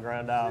fisherman in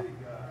Grand Isle,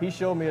 he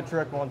showed me a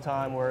trick one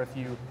time where if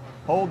you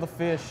hold the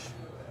fish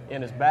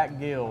in his back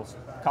gills,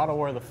 kind of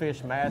where the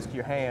fish masks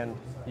your hand,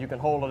 you can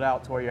hold it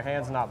out to where your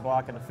hand's not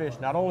blocking the fish.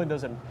 Not only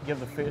does it give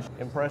the fish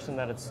impression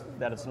that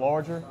it's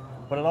larger,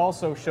 but it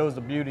also shows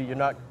the beauty. You're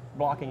not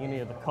blocking any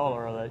of the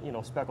color of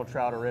that, speckled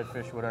trout or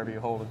redfish, whatever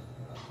you're holding.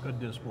 Good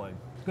display.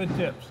 Good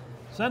tips.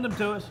 Send them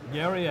to us,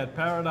 Gary at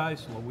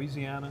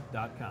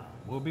ParadiseLouisiana.com.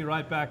 We'll be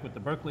right back with the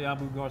Berkeley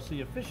Abu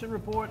Garcia Fishing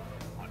Report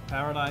on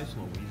Paradise,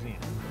 Louisiana.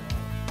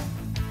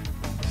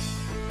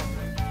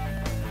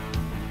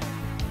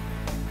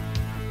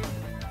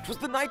 'Twas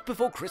the night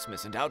before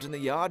Christmas, and out in the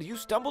yard you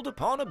stumbled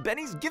upon a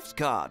Benny's gift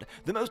card.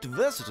 The most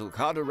versatile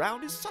card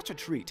around is such a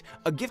treat.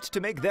 A gift to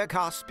make their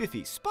car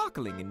spiffy,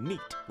 sparkling, and neat.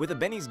 With a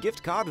Benny's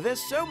gift card,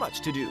 there's so much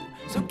to do.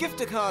 So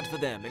gift a card for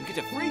them and get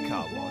a free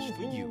car wash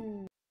for you.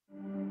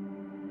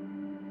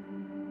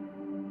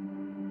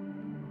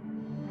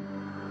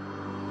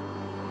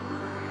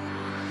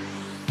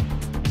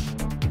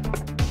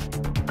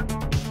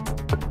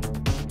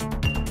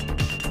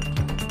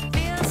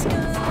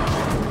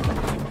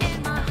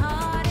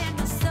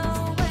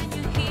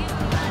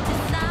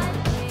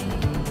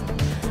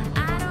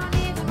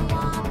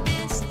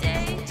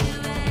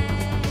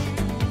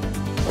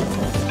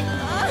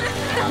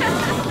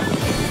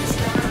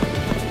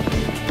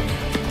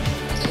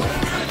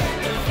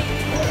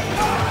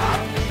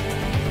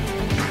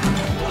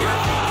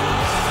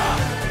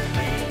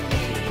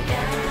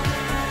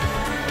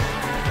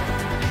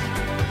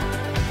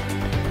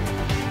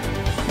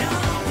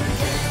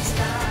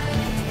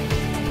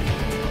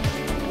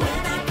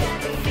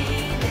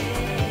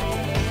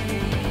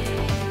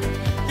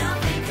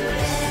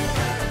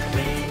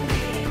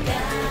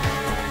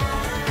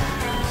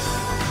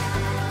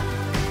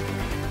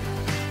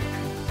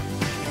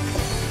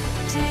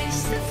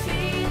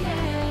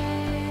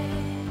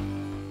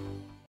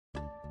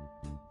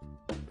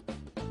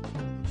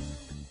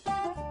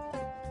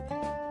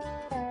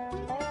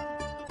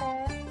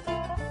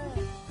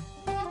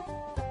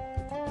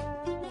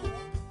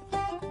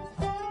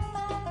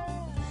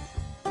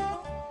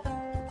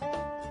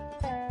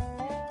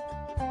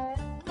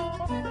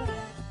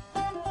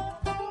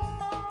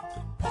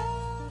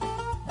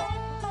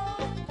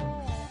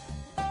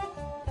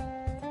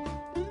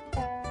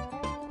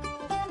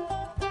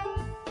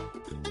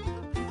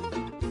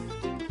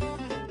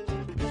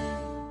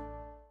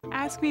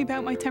 Ask me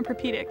about my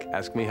Tempur-Pedic.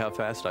 Ask me how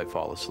fast I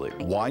fall asleep.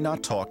 Why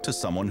not talk to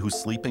someone who's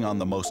sleeping on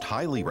the most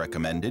highly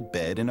recommended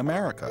bed in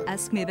America?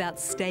 Ask me about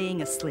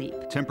staying asleep.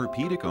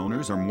 Tempur-Pedic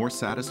owners are more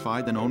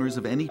satisfied than owners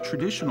of any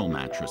traditional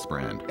mattress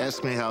brand.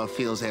 Ask me how it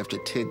feels after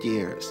 10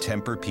 years.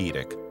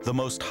 Tempur-Pedic, the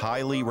most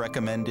highly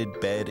recommended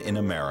bed in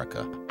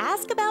America.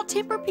 Ask about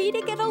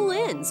Tempur-Pedic at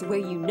Olin's, where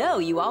you know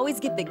you always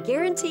get the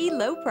guaranteed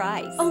low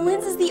price.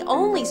 Olin's is the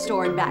only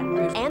store in Baton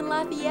Rouge and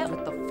Lafayette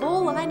with the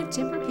full line of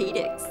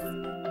Tempur-Pedics.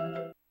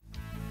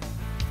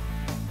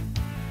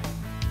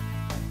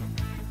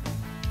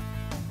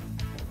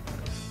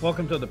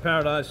 Welcome to the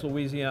Paradise,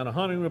 Louisiana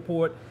Hunting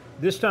Report.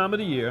 This time of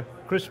the year,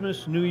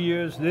 Christmas, New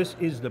Year's, this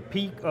is the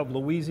peak of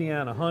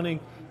Louisiana hunting,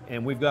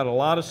 and we've got a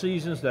lot of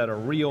seasons that are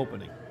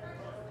reopening.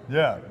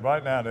 Yeah,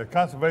 right now, the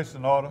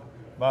conservation order,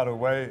 by the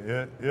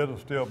way, it'll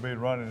still be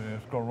running, and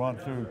it's going to run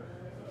through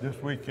this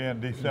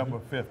weekend, December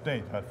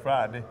 15th, that's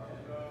Friday.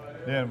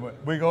 Then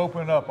we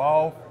open up,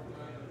 all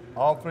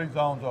three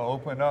zones are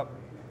open up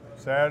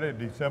Saturday,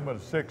 December the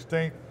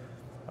 16th.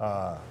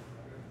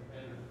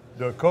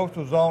 The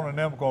coastal zone and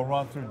them going to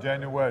run through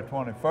January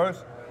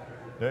 21st.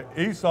 The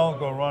east zone is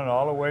going to run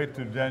all the way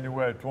to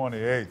January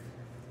 28th.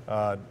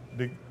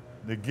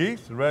 The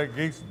geese, the red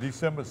geese,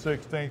 December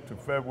 16th to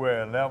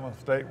February 11th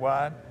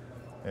statewide,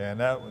 and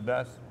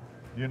that's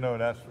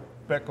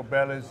speckled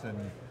bellies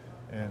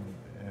and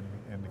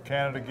the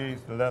Canada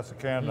geese, the lesser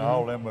Canada,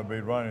 all of them will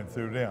be running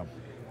through them.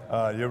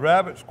 Your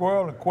rabbit,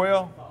 squirrel, and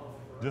quail,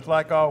 just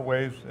like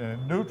always,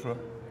 in neutral,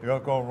 they're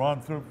going to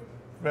run through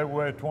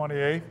February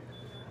 28th.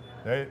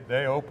 They're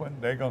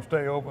going to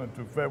stay open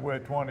until February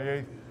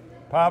 28th.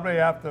 Probably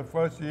after the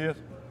first years,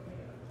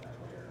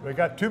 we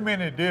got too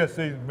many deer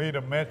seasons for me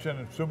to mention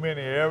in so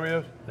many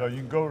areas. So you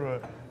can go to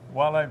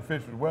Wildlife and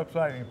Fisheries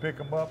website and pick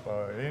them up,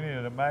 or any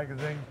of the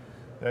magazines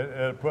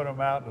that put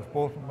them out, the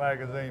Sportsman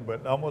magazine.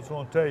 But I'm just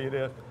going to tell you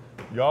this.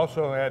 You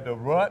also had the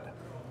rut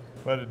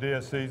for the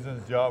deer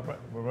seasons. Y'all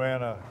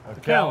ran a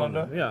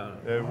calendar. Yeah.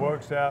 It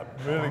works out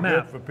really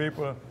good for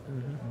people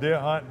deer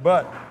hunt.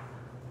 But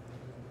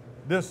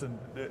listen,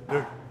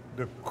 the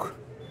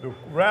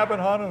rabbit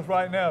hunters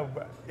right now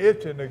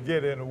itching to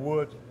get in the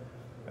woods.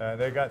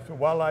 They got some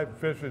Wildlife and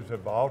Fisheries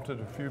have altered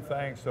a few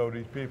things so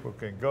these people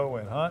can go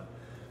and hunt.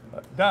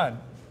 Don,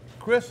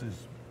 Chris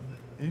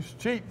he's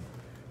cheating.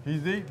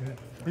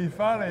 He's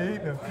finally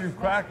eating a few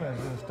cracklings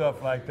and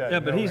stuff like that. Yeah,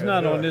 but he's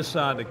not on this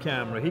side of the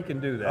camera. He can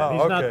do that. Oh,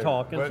 he's okay. not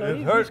talking, but so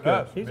he's hurting good.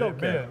 us. He's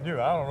okay. Me and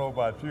you, I don't know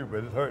about you,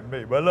 but it's hurting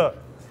me. But look,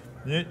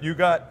 you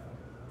got,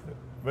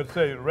 let's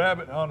say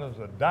rabbit hunters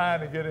are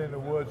dying to get in the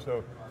woods,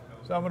 so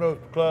some of those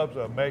clubs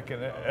are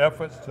making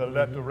efforts to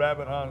let the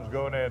rabbit hunters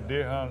go in there, and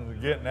deer hunters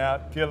are getting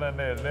out, killing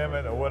their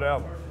limit or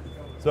whatever.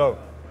 So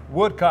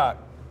woodcock,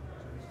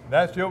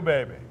 that's your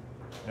baby.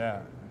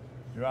 Now,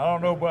 I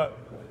don't know, but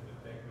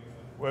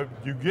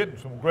you're getting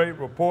some great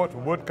reports.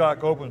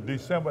 Woodcock opens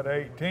December the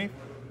 18th.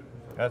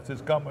 That's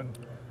this coming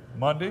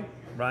Monday.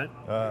 Right.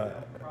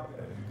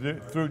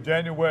 Through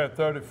January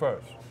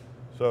 31st.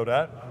 So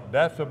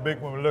that's a big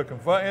one we're looking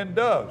for. And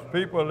doves.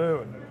 People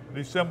live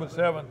December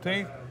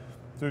 17th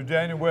through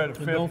January the 15th.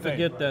 And don't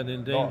forget that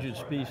endangered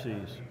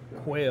species,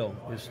 quail,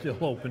 is still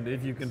open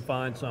if you can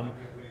find some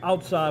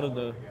outside of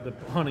the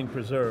hunting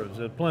preserves.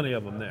 There's plenty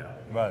of them there.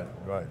 Right.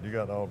 You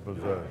got all the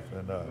preserves.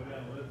 And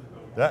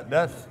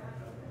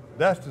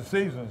that's the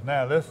seasons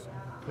now. Let's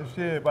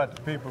hear about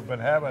the people who've been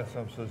having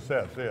some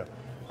success here.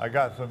 I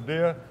got some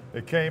deer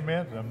that came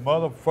in, the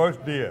mother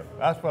first deer.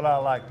 That's what I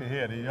like to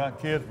hear. The young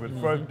kids with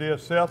first deer.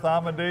 Seth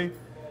Amadee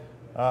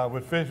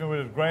was fishing with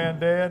his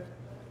granddad,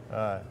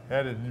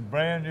 had his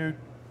brand new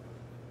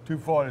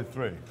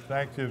 243.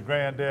 Thanks to his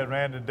granddad,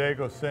 Randy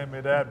Dago, sent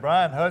me that.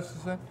 Brian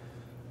Hutchinson,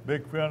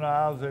 big friend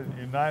of ours at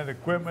United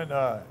Equipment,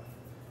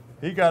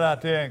 he got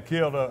out there and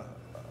killed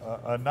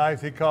a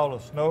nice, he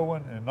called a snow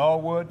one in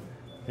Norwood.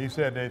 He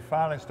said they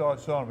finally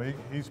started showing him.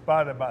 He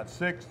spotted about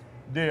 6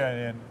 deer,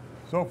 and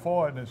so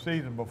far in the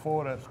season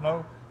before that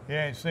snow, he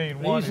ain't seen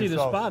They're one. easy to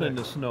spot 6. in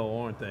the snow,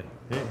 aren't they?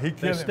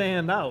 They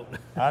stand out.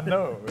 I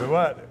know.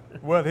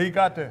 Well, he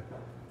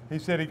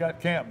said he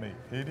got camp meat.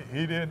 He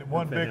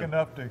wasn't big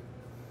enough to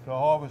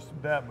harvest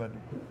that, but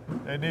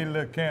they need a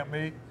little camp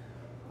meat.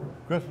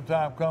 Christmas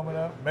time coming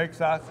up, make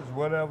sausage,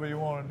 whatever you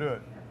want to do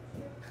it.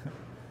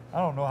 I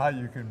don't know how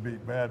you can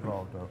beat Bad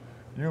Dog, though.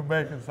 You're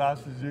making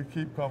sausage, you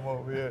keep coming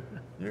over here.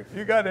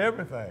 You got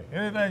everything,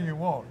 anything you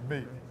want,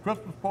 meat.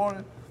 Christmas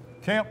parties,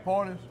 camp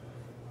parties.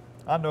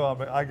 I know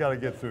I got to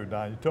get through,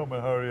 Don. You told me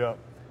to hurry up.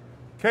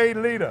 Kay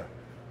Leader,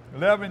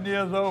 11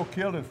 years old,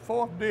 killed his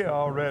 4th deer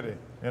already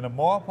in a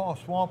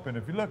Maupaw swamp. And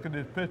if you look at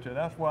this picture,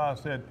 that's why I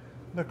said,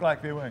 looked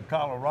like they were in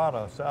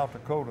Colorado or South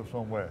Dakota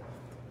somewhere.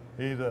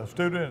 He's a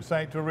student at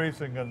St.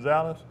 Teresa and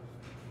Gonzales.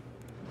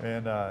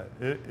 And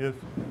it's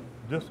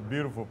just a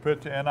beautiful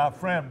picture. And our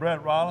friend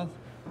Brett Rollins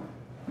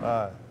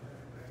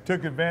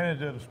took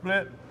advantage of the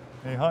split.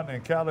 He hunted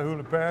in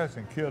Catahoula Parish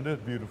and killed this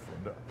beautiful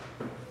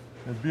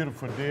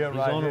deer right here.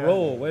 He's on a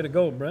roll. Way to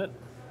go, Brett.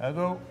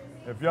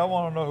 If y'all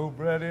want to know who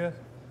Brett is,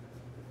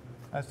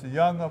 that's the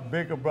younger,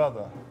 bigger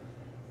brother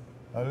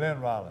of Lynn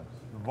Rollins,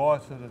 the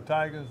voice of the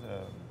Tigers,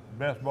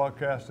 best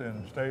broadcaster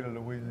in the state of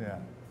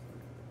Louisiana.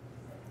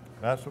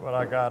 That's what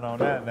I got on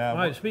that now. All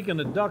right, speaking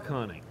of duck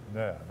hunting.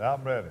 Yeah,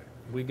 I'm ready.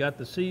 We got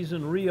the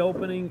season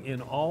reopening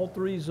in all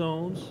 3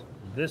 zones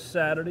this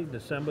Saturday,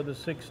 December the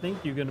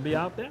 16th. You going to be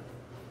out there?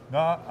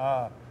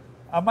 No,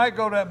 I might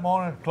go that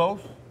morning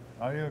close.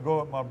 I'm going to go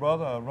with my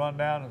brother, run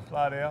down to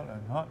Slidell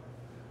and hunt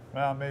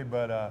around me,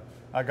 but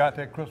I got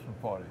that Christmas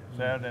party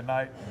Saturday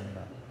night.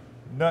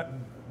 And,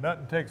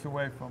 nothing takes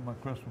away from my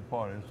Christmas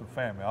party. It's a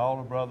family, all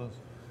the brothers,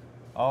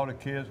 all the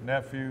kids,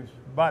 nephews,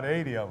 about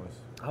 80 of us.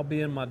 I'll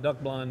be in my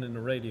duck blind in the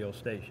radio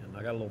station.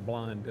 I got a little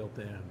blind built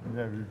there.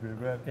 Yeah, you be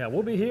ready? Yeah,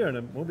 we'll be hearing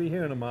them. We'll be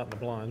hearing them out in the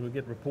blinds. We'll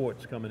get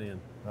reports coming in.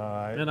 All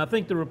right. And I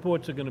think the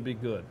reports are going to be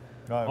good.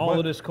 Right. All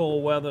of this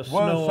cold weather, snow.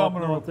 What are some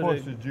of the north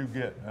reports that you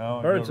get?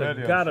 Birds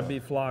have got to be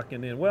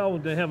flocking in. Well,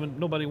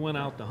 nobody went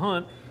out to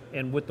hunt,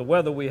 and with the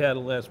weather we had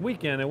last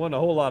weekend, there wasn't a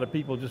whole lot of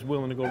people just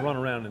willing to go run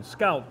around and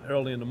scout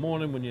early in the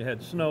morning when you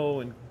had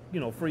snow and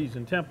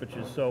freezing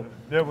temperatures. So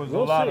there was a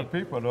lot of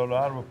people, though, a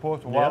lot of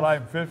reports.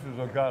 Wildlife fishers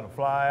have got to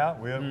fly out.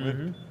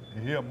 We'll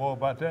hear more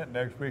about that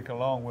next week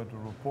along with the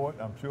report.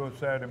 I'm sure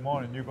Saturday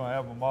morning you're going to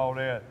have them all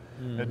there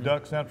at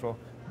Duck Central.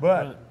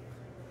 But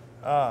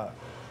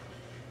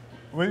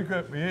we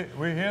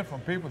hear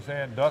from people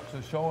saying ducks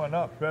are showing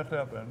up, especially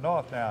up in the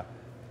north now.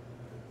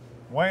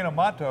 Wayne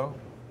Amato,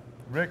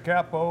 Rick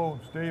Capo,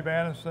 Steve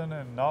Anderson,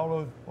 and all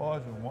those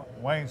boys, and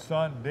Wayne's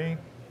son, Dean,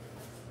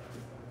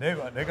 they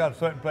got a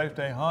certain place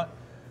they hunt.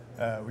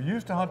 We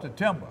used to hunt the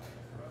timber,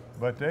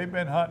 but they've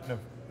been hunting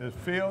the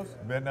fields,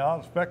 been all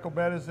the speckled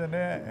bedders in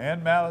there,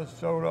 and mallards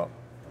showed up.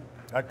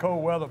 That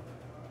cold weather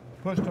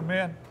pushed them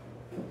in.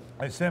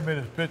 They sent me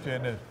this picture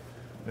in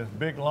this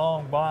big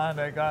long blind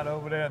they got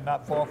over there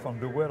not far from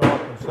DeWitt,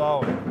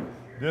 Arkansas.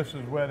 This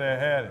is where they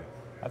had it.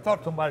 I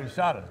thought somebody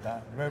shot us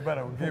down.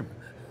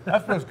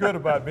 That's what's good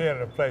about being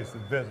in a place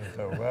of business,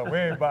 though. Well, we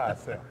ain't by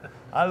ourselves.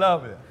 I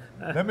love it.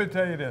 Let me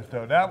tell you this,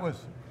 though.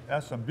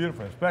 That's some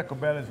beautiful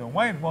speckled bedders, and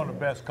Wayne's one of the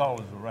best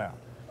callers around.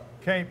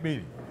 Can't beat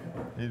him.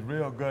 He's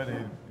real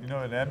good.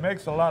 That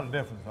makes a lot of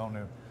difference on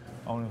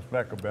the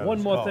speckled bedders.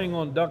 One more thing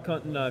on duck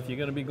hunting. If you're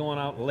going to be going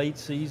out late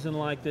season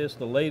like this,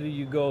 the later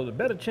you go, the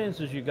better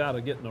chances you got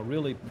of getting a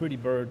really pretty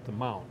bird to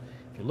mount.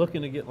 If you're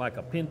looking to get like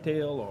a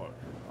pintail or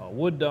a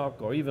wood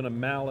duck or even a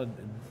mallard,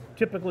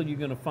 typically you're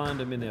going to find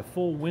them in their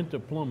full winter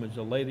plumage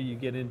the later you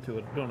get into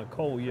it during a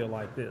cold year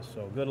like this.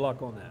 So good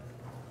luck on that.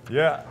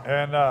 Yeah,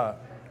 and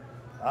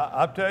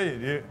I'll tell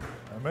you,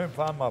 I may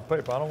find my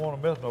paper. I don't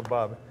want to miss no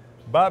Bobby.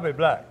 Bobby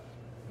Black,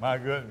 my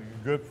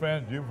good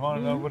friend. You've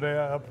hunted over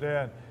there, up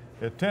there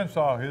at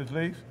Tensar, his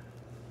lease.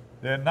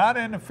 They're not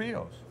in the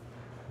fields,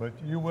 but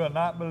you will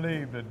not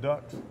believe the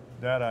ducks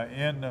that are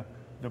in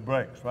the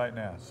breaks right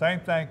now. Same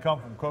thing come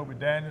from Kobe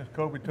Daniels.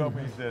 Kobe told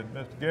me, he said,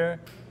 Mr. Gary,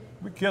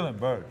 we're killing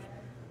birds.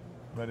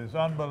 But it's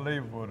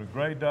unbelievable, the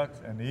gray ducks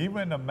and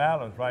even the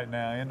mallards right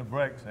now in the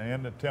breaks and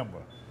in the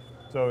timber.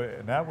 So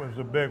that was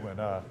a big one.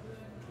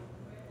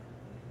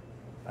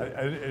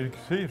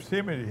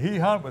 He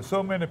hunted with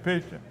so many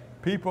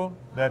people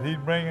that he's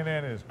bringing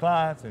in, his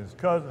clients, his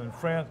cousins, and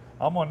friends.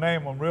 I'm going to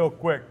name them real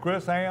quick.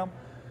 Chris Ham,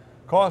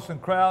 Carson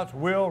Crouch,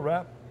 Will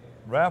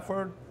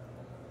Rafford,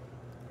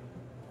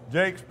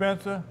 Jake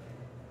Spencer,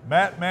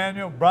 Matt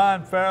Manuel,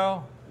 Brian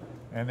Farrell,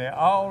 and they're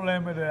all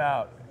limited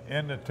out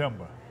in the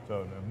timber.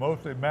 So they're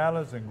mostly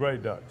mallards and gray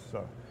ducks.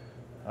 So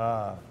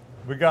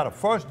we got a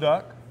first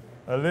duck,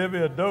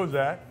 Olivia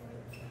Dozat,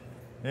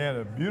 and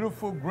a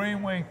beautiful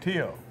green-winged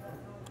teal.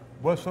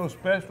 What's so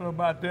special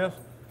about this?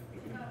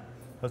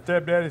 Her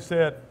stepdaddy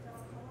said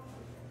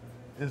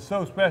it's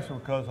so special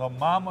because her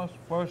mama's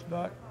first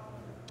duck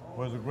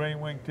was a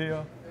green-winged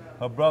teal.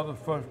 Her brother's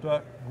first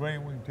duck,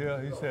 green-winged teal.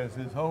 He says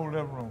his whole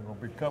living room will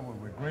be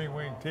covered with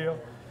green-winged teal.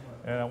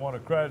 And I want to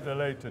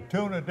congratulate to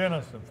Tuna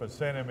Dennison for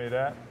sending me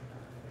that.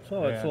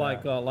 So it's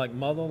like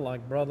mother,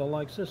 like brother,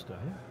 like sister,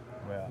 huh?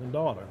 Yeah. And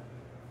daughter.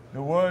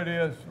 The word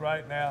is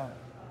right now,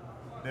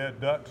 there are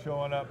ducks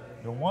showing up.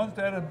 The ones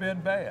that have been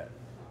bad,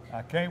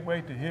 I can't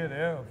wait to hear the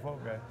other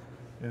folk guys,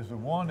 is the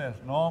one that's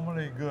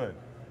normally good.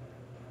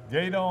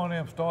 Gator on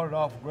them started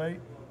off great.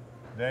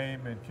 They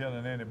ain't been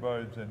killing any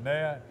birds in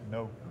there.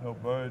 No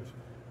birds,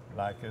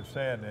 like it's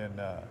saying in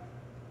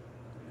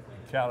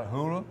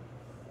Callahoola.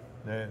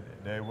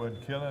 They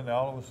weren't killing.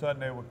 All of a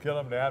sudden they would kill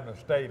them. They having to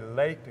stay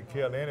late to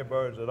kill any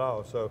birds at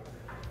all. So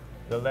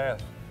the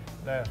last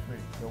week.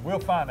 So we'll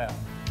find out.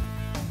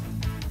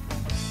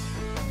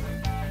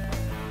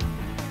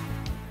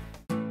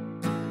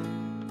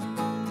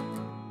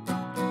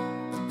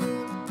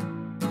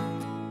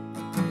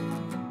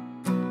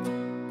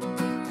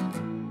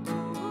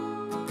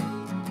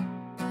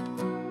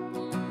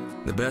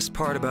 The best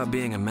part about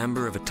being a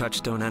member of a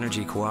Touchstone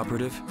Energy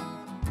Cooperative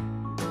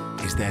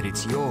is that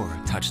it's your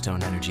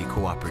Touchstone Energy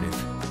Cooperative.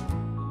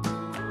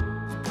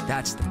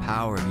 That's the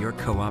power of your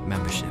co-op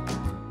membership.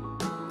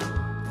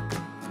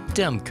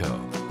 Demco,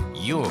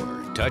 your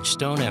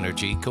Touchstone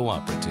Energy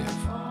Cooperative.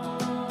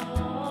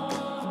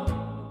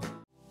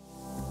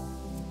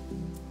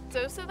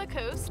 Dose of the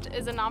Coast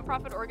is a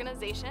nonprofit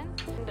organization,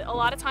 and a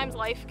lot of times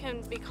life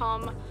can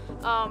become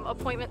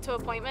appointment to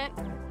appointment.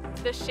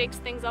 This shakes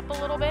things up a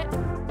little bit.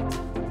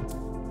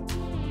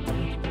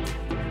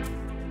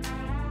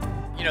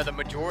 You know, the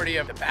majority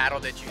of the battle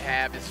that you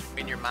have is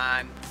in your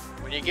mind.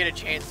 When you get a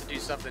chance to do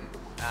something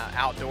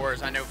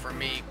outdoors, I know for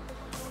me,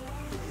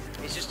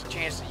 it's just a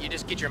chance that you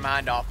just get your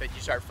mind off it.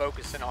 You start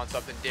focusing on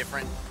something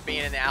different.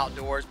 Being in the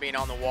outdoors, being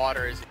on the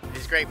water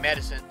is great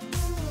medicine.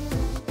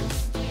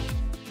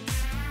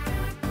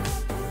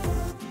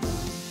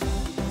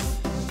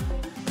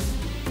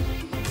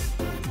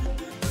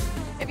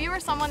 If you or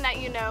someone that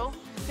you know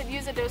could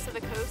use a Dose of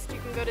the Coast, you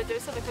can go to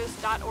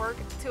doseofthecoast.org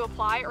to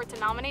apply or to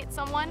nominate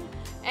someone.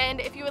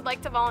 And if you would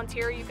like to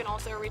volunteer, you can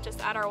also reach us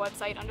at our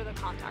website under the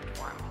contact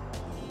form.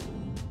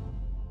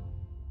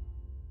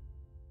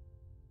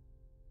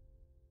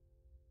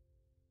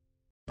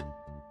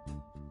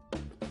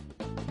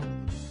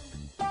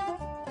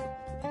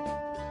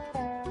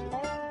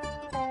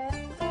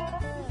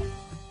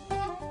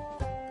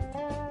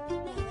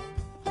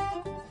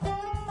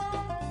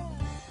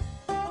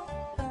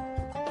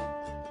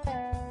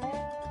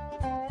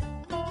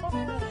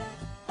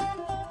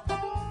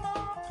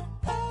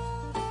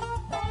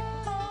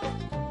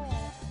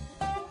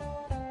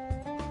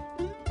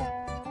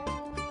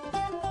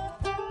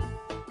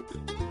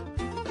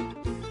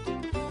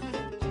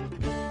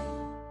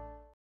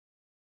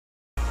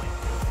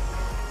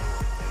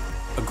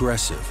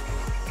 Aggressive,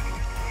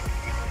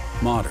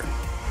 modern,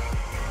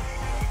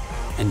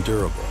 and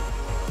durable.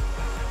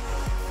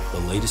 The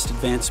latest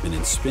advancement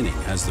in spinning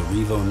has the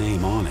Revo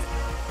name on it,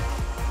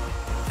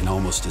 and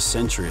almost a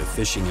century of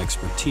fishing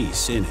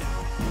expertise in it.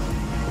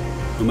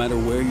 No matter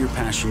where your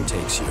passion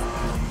takes you,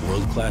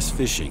 world-class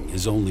fishing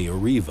is only a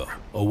Revo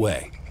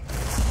away.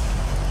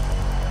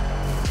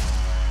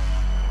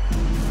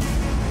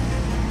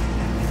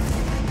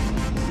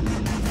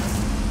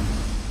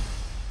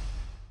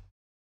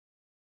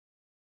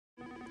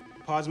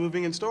 Pods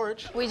moving and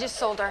storage. We just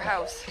sold our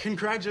house.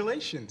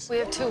 Congratulations. We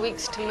have 2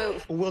 weeks to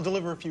move. We'll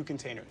deliver a few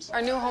containers.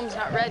 Our new home's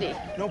not ready.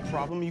 No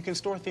problem. You can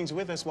store things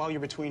with us while you're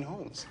between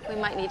homes. We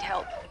might need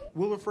help.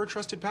 We'll refer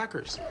trusted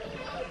packers.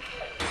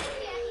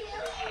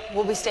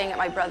 We'll be staying at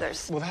my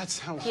brother's. Well, that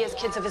sounds... He has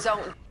kids of his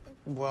own.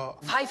 Well...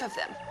 5 of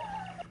them.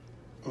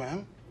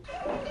 Ma'am?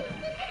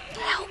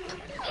 Help.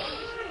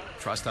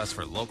 Trust us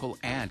for local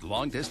and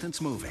long-distance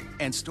moving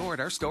and store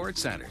at our storage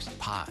centers.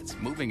 Pods,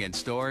 moving and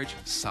storage,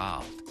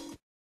 solved.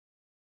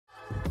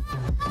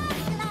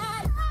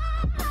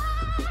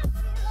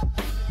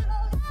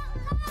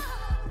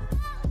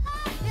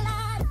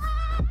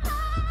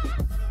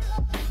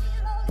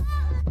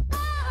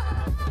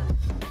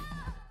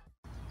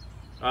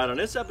 All right, on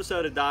this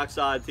episode of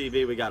Dockside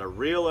TV, we got a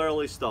real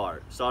early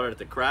start. Started at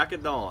the crack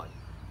of dawn.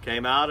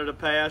 Came out of the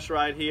pass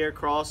right here,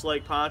 crossed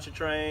Lake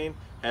Pontchartrain,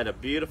 had a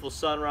beautiful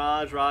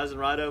sunrise rising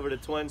right over the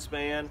Twin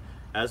Span.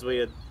 As we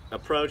had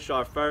approached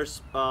our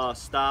first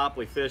stop,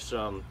 we fished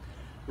some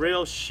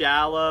real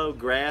shallow,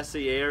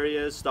 grassy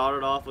areas.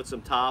 Started off with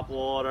some top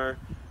water,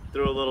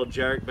 threw a little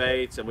jerk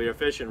baits, and we were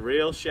fishing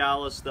real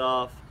shallow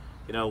stuff.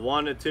 you know,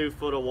 1 to 2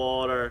 foot of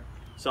water,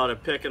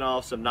 started picking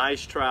off some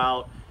nice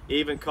trout,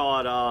 even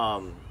caught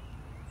a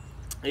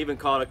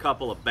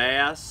couple of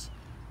bass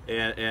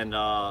and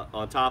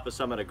on top of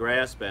some of the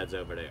grass beds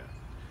over there.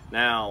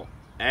 Now,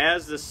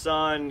 as the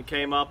sun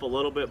came up a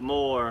little bit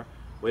more,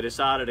 we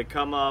decided to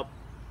come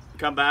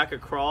back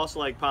across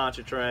Lake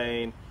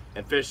Pontchartrain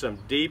and fish some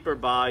deeper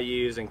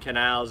bayous and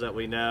canals that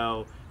we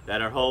know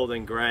that are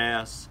holding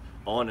grass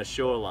on the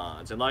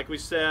shorelines. And like we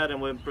said,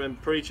 and we've been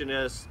preaching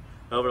this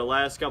over the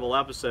last couple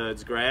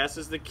episodes, grass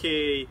is the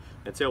key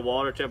until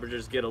water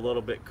temperatures get a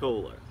little bit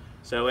cooler.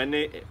 So when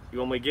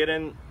we get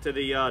into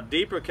the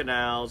deeper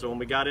canals, or when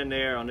we got in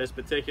there on this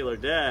particular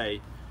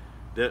day,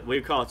 that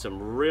we caught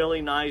some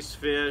really nice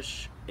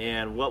fish.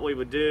 And what we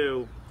would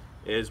do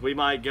is we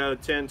might go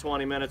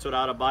 10-20 minutes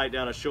without a bite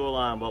down a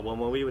shoreline, but when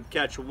we would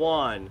catch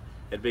one,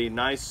 it'd be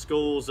nice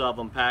schools of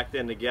them packed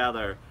in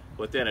together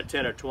within a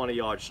 10 or 20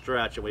 yard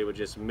stretch, and we would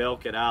just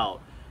milk it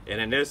out.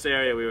 And in this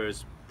area, we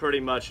was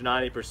pretty much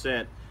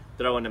 90%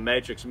 throwing the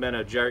matrix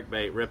minnow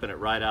jerkbait, ripping it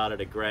right out of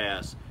the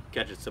grass,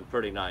 catching some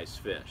pretty nice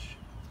fish.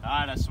 All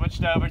right, I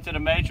switched over to the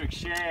matrix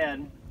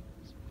shad,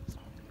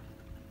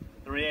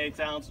 3/8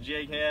 ounce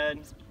jig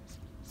head,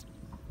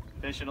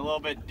 fishing a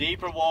little bit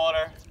deeper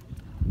water.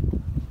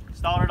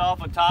 Started off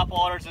with top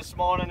waters this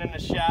morning in the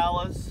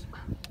shallows,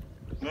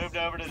 moved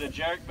over to the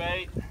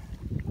jerkbait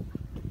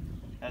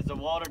as the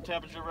water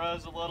temperature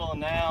rose a little, and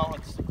now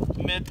it's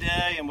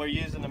midday and we're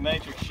using the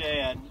matrix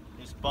shad.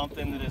 Just bumped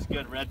into this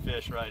good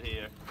redfish right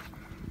here.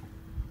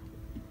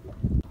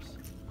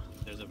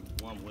 There's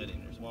one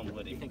whitting. There's one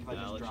whitting. You think if I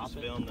just let's drop just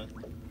it? film the.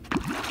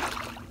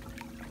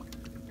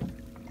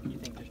 You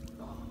think there's...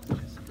 Oh,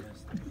 yes.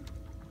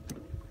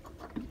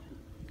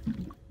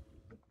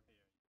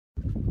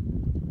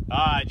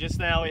 Alright, just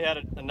now we had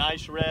a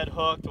nice red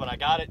hooked. When I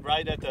got it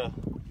right at the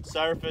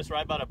surface,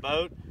 right by the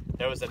boat,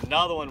 there was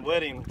another one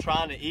with him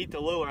trying to eat the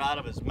lure out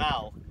of his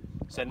mouth.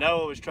 So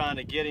Noah was trying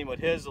to get him with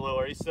his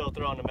lure. He's still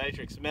throwing the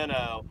matrix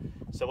minnow.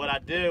 So what I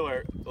do,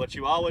 or what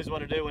you always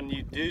want to do when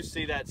you do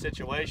see that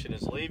situation,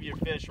 is leave your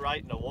fish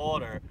right in the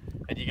water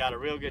and you got a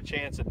real good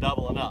chance of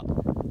doubling up.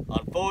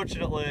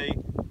 Unfortunately,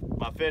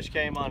 my fish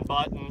came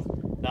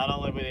unbuttoned. Not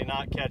only did he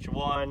not catch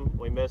one,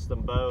 we missed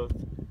them both.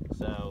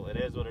 So it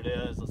is what it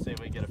is. Let's see if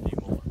we can get a few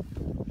more.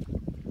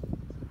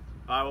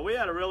 All right, well, we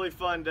had a really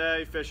fun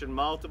day fishing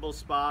multiple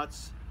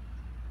spots,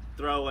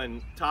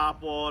 throwing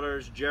top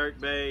waters, jerk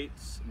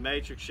baits,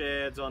 matrix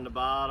shads on the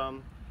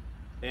bottom.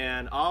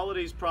 And all of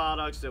these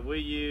products that we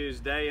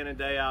use day in and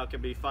day out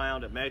can be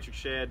found at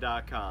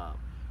matrixshad.com.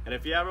 And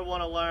if you ever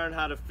want to learn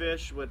how to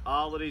fish with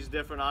all of these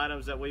different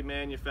items that we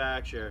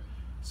manufacture,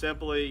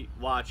 simply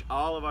watch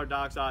all of our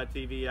Dockside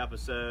TV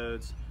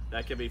episodes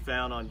that can be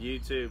found on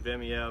YouTube,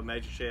 Vimeo,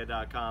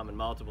 matrixshad.com, and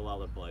multiple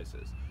other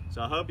places.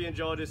 So I hope you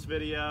enjoyed this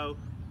video.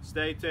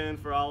 Stay tuned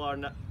for all our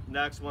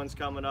next ones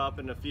coming up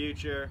in the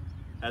future,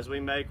 as we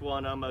make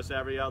one almost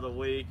every other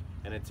week.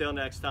 And until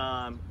next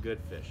time, good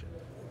fishing.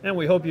 And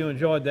we hope you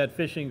enjoyed that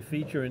fishing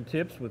feature and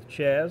tips with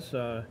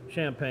Chaz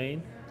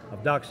Champagne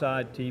of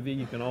Dockside TV.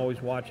 You can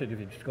always watch it if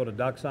you just go to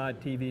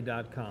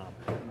docksidetv.com.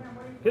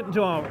 Getting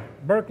to our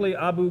Berkeley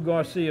Abu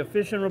Garcia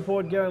fishing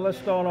report, Gary, let's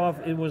start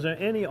off. Was there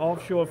any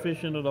offshore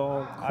fishing at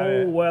all?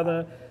 Cold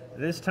weather,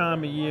 this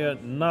time of year,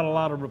 not a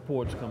lot of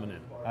reports coming in.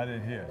 I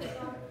didn't hear it.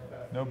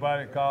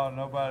 Nobody called,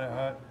 nobody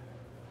heard.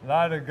 A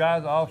lot of the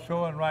guys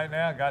offshoring right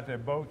now got their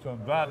boats on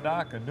dry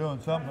dock and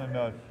doing something,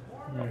 or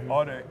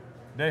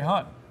they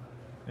hunt.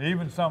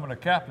 Even some of the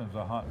captains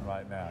are hunting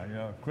right now. You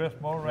know, Chris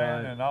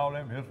Moran and all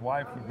them, his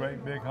wife's a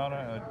great big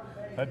hunter.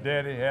 Her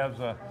daddy has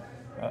a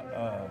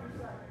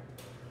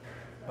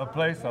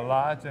place, a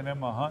lodge, and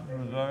them a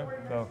hunting reserve.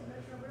 So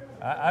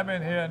I've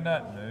been hearing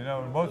nothing. You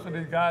know, most of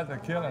these guys are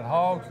killing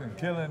hogs and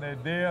killing their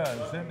deer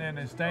and sitting in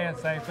their stand.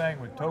 Same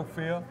thing with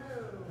Topfield.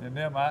 And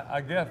them,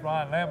 I guess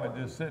Ryan Lambert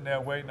just sitting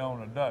there waiting on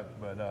the ducks.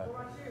 But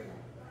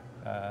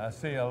I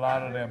see a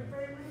lot of them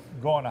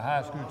going to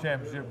high school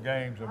championship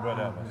games or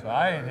whatever. So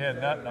I ain't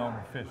heard nothing on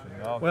the fishing.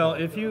 Well,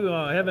 if you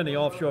have any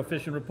offshore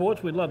fishing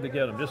reports, we'd love to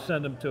get them. Just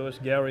send them to us,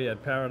 Gary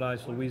at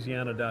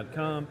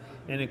ParadiseLouisiana.com,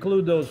 and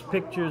include those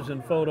pictures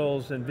and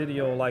photos and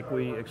video like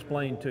we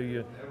explained to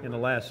you in the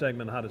last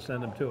segment how to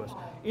send them to us.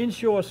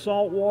 Inshore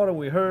saltwater,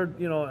 we heard,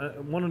 you know,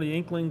 one of the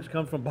inklings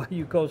come from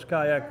Bayou Coast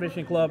Kayak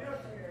Fishing Club.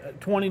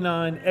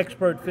 29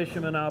 expert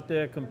fishermen out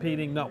there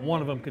competing. Not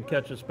one of them could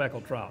catch a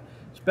speckled trout.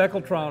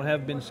 Speckled trout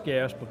have been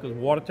scarce because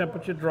water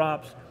temperature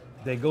drops,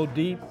 they go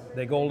deep,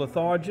 they go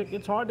lethargic,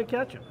 it's hard to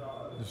catch them.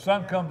 The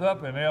sun comes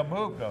up and they'll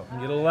move though.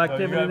 You get a little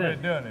activity so you there.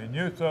 Doing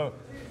it. So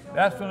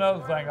that's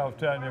another thing I was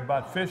telling you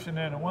about fishing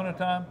in the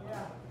wintertime.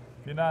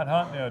 If you're not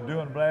hunting or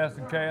doing blast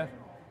and cast,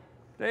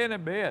 stay in the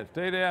bed,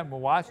 stay there and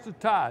watch the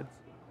tides,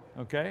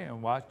 okay,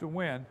 and watch the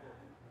wind.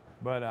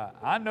 But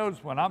I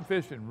notice when I'm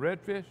fishing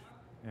redfish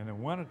in the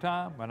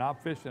wintertime, when I'm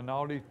fishing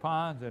all these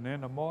ponds and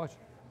in the marsh,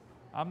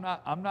 I'm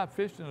not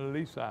fishing the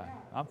lee side.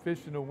 I'm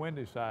fishing the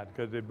windy side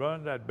because they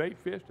burn that bait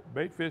fish. The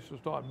bait fish will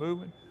start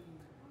moving.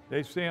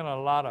 They're seeing a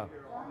lot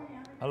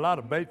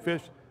of bait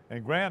fish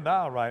in Grand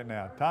Isle right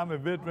now. Tommy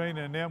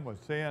Vidrine and them was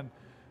seeing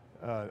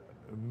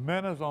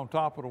minnows on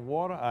top of the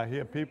water. I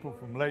hear people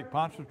from Lake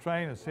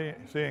Pontchartrain and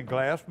seeing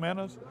glass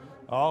minnows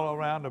all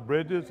around the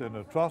bridges and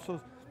the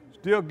trusses.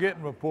 Still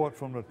getting reports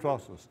from the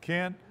trusses.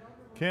 Ken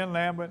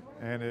Lambert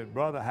and his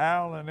brother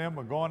Harold and them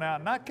are going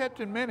out, not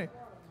catching many.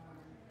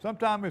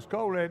 Sometimes it's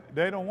cold,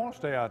 they don't want to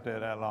stay out there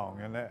that long.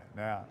 And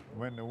now,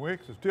 when the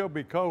wicks will still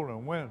be cold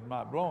and wind's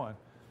not blowing,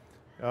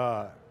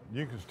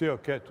 you can still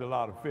catch a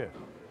lot of fish.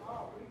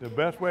 The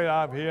best way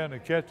I've heard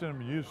of catching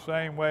them, use the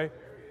same way.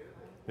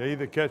 They're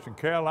either catching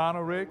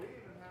Carolina rig,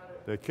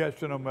 they're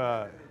catching them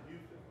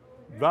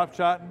drop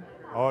shotting,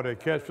 or they're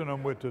catching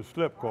them with the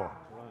slip cord.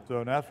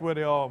 So that's where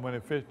they are when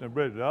they're fishing the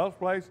bridge. The other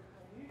place,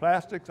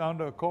 plastics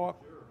under a cork,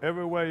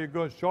 everywhere you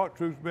go.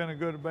 Chartreuse been a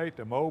good bait,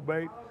 the old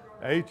bait,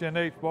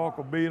 H&H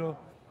sparkle beetle,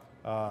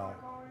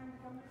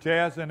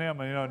 Chaz and them,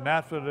 you know,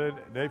 naturally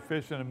they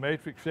fish in the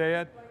matrix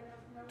shad.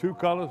 2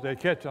 colors, they're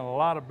catching a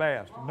lot of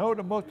bass. You know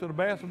what most of the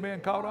bass are being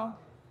caught on?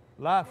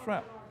 Live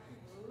shrimp.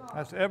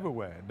 That's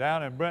everywhere.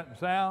 Down in Brenton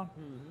Sound,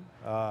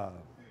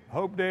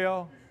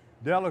 Hopedale,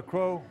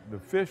 Delacroix, the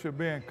fish are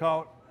being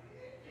caught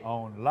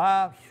on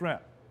live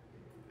shrimp.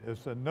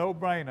 It's a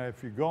no-brainer.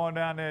 If you're going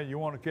down there, you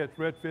want to catch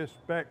redfish,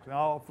 specks, and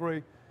all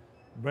 3,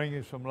 bring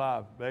you some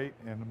live bait.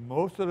 And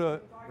most of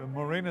the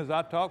marinas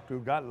I talked to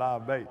got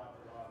live bait.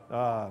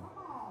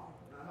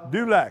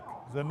 Dulac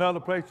is another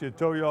place you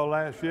told y'all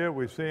last year.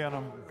 We're seeing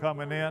them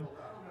coming in.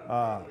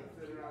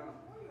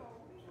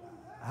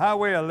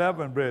 Highway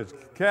 11 bridge,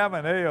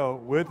 Kevin Ayo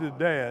with his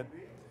dad,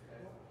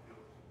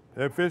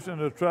 they're fishing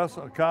the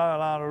trestle,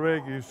 Carolina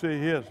rig. You see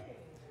his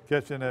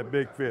catching that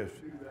big fish.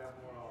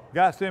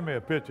 Guy sent me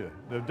a picture.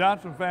 The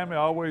Johnson family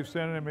always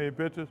sending me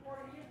pictures.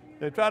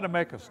 They tried to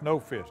make a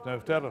snowfish. Now,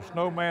 instead of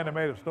snowman, they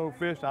made a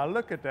snowfish. I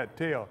look at that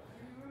tail.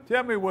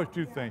 Tell me what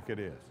you think it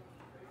is.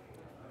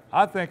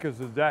 I think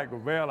it's a Jack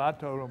Gravel.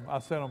 I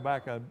sent him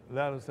back a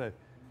letter and said,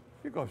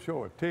 you're gonna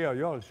show a tail,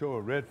 you ought to show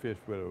a redfish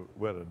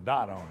with a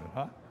dot on it,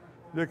 huh?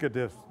 Look at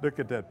this, look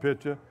at that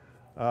picture.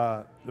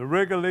 The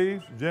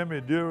Wrigley's,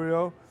 Jimmy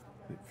Durio,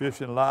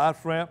 fishing live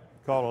shrimp,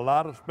 caught a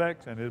lot of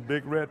specks, and his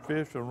big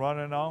redfish are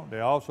running on.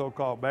 They also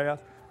caught bass.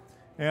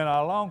 And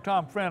our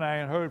longtime friend I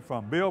ain't heard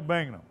from, Bill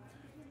Bingham,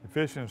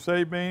 fishing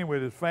Sabine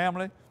with his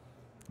family.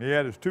 He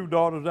had his 2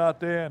 daughters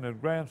out there and his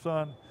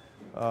grandson,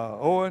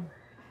 Owen.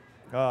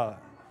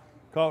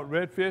 Caught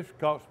redfish,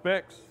 caught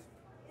specks,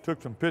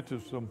 took some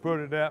pictures, some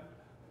pretty depth,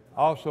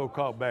 also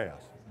caught bass.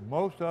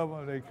 Most of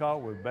them they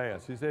caught with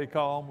bass. He said he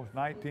caught almost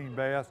 19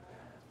 bass,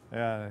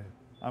 and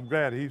I'm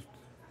glad he's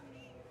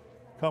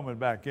coming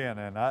back in,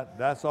 and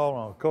that's all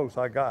on the coast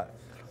I got.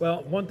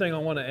 Well, one thing I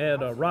want to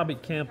add, Robbie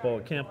Campo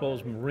at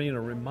Campo's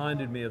Marina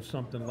reminded me of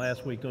something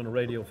last week on the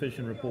radio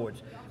fishing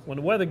reports. When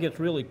the weather gets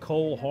really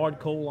cold, hard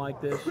cold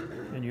like this,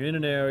 and you're in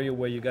an area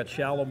where you got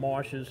shallow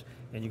marshes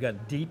and you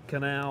got deep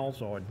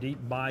canals or deep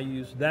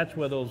bayous, that's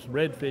where those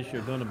redfish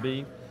are going to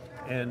be.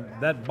 And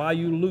that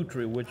Bayou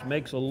Lutry, which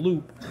makes a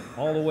loop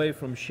all the way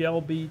from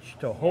Shell Beach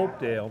to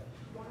Hopedale,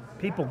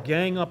 people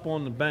gang up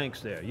on the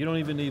banks there. You don't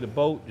even need a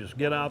boat, just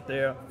get out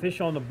there,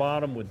 fish on the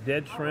bottom with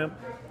dead shrimp,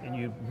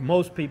 and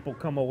most people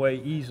come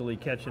away easily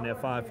catching their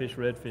 5-fish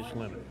redfish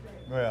limit.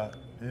 Well,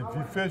 if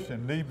you fish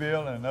in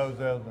Leeville and those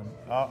others,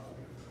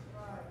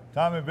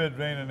 Tommy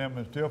Vidrine and them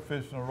are still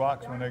fishing the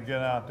rocks when they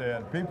get out there.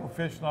 And people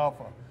fishing off,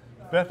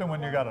 especially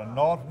when you got a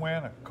north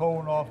wind, a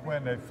cold north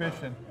wind, they're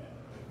fishing.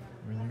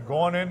 When you're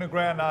going in the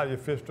Grand Isle, you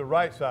fish the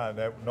right side.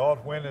 That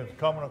north wind is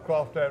coming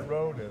across that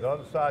road. The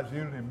other side's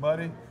usually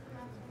muddy.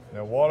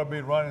 The water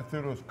be running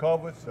through those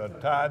culverts, the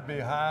tide be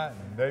high,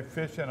 and they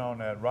fishing on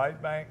that right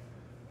bank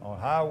on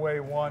Highway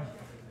 1.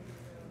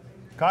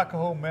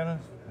 Cockahoe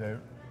minnows,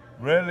 they're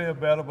readily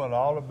available at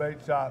all the bait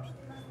shops.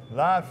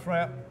 Live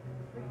shrimp,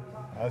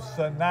 a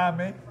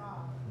tsunami.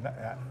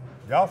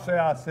 Y'all say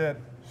I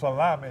said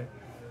salami.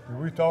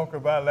 We talked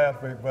about it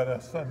last week, but a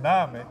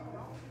tsunami.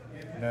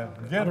 I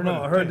don't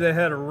know. I heard they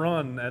had a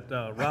run at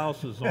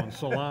Rouse's on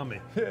salami.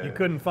 You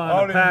couldn't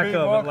find a pack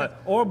of it,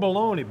 or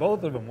bologna.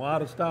 Both of them were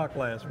out of stock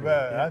last week.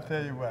 Well, I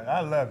tell you what, I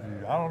love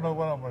you. I don't know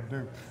what I'm going to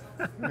do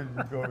when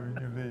you go and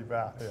you leave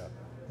out here.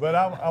 But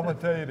I'm going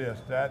to tell you this,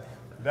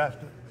 that's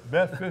the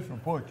best fish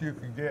report you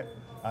can get.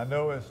 I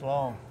know it's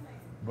long,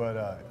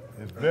 but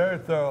it's very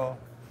thorough,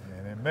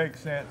 and it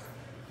makes sense.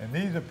 And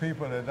these are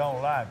people that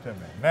don't lie to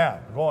me. Now,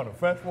 going to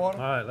freshwater.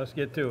 All right, let's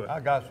get to it. I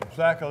got some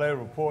sac-a-lait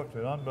reports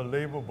that are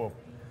unbelievable.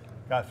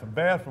 Got some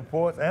bass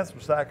reports and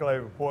some sac-a-lait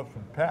reports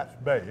from Pat's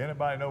Bay.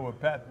 Anybody know where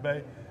Pat's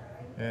Bay?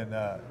 In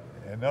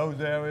those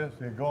areas,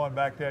 you're going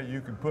back there,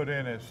 you can put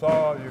in at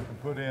Sorrel, you can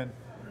put in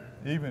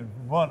even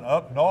one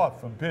up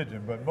north from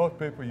Pigeon, but most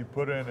people you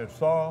put in at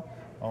Sorrel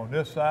on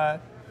this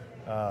side.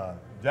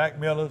 Jack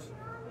Miller's,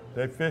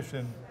 they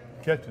fishing,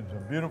 catching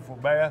some beautiful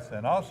bass,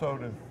 and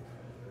also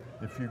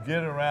if you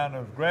get around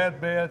those grass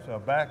beds or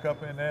back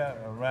up in there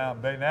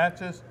around Bay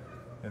Natchez,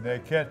 and they're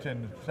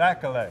catching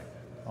sac-a-lait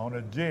on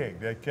a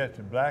jig. They're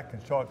catching black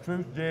and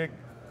chartreuse jig,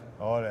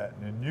 or that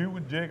the new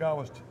jig I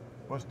was,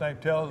 what's name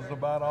tells us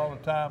about all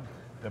the time,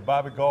 the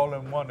Bobby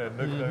Garland one that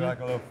looks like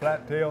a little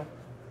flat tail.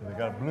 They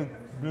got a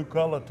blue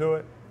color to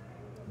it.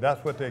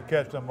 That's what they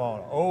catch them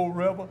on. Old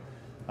River,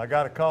 I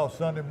got a call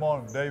Sunday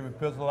morning from David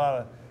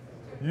Pizzolata,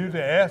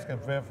 usually asking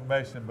for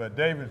information, but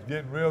David's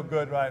getting real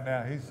good right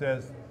now. He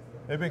says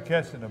they've been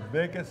catching the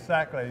biggest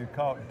sackler he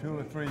caught in 2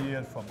 or 3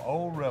 years from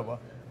Old River.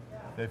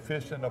 They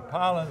fish in the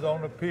pilings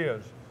on the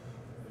piers,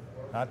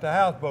 not the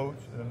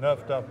houseboats,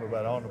 enough stuff,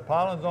 but on the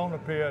pilings on the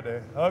pier,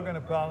 they're hugging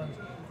the pilings,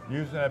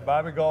 using that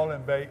Bobby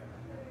Garland bait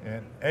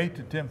in 8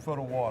 to 10 foot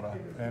of water.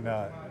 And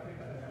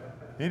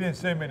he didn't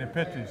send me any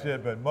pictures, he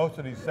said, but most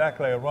of these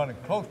sackler are running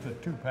close to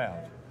 2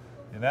 pounds.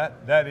 And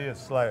that is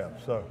slab.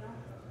 So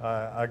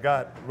I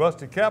got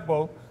Rusty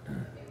Capo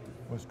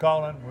was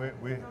calling.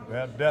 We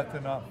had death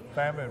in our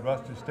family,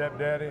 Rusty's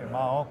stepdaddy and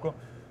my uncle.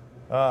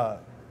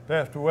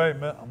 Passed away,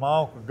 my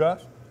Uncle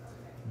Gus.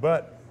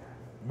 But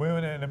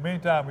in the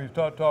meantime, we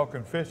started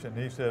talking fishing.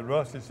 He said,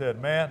 Rusty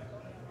said, man,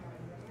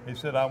 he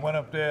said, I went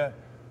up there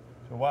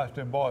to watch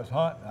them boys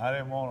hunt. I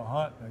didn't want to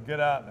hunt and get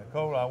out in the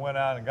cold. I went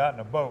out and got in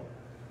a boat.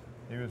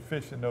 He was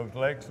fishing those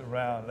lakes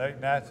around Lake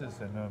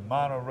Natchez and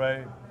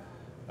Monterey,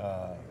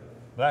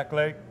 Black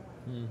Lake,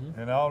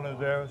 and all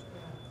those areas.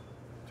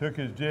 Took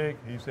his jig.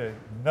 He said,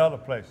 another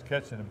place,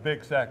 catching a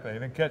big sackler. He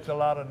didn't catch a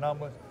lot of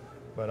numbers,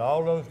 but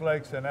all those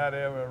lakes in that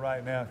area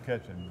right now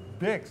catching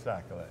big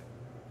sackler.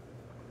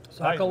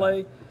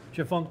 Sackler,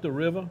 Chifuncta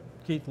River.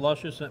 Keith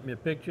Lusher sent me a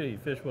picture. He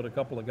fished with a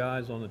couple of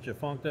guys on the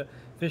Chifuncta,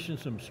 fishing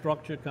some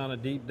structure kind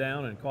of deep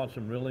down and caught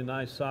some really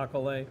nice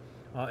sackler.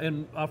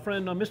 And our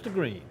friend Mr.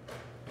 Green,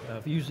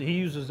 he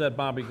uses that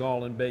Bobby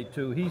Garland bait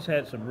too. He's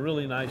had some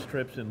really nice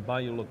trips in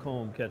Bayou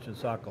Lacombe catching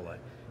sackler.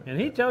 And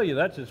he'd tell you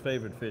that's his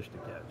favorite fish to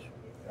catch.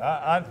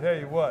 I tell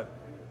you what,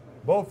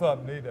 both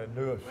of them need to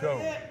do a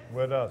show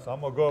with us.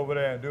 I'm gonna go over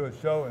there and do a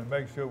show and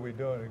make sure we're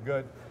doing it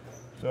good.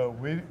 So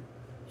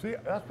see,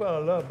 that's what I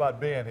love about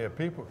being here.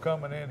 People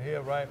coming in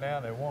here right now,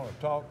 they want to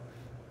talk.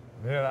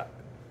 Then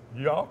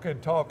y'all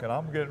can talk, and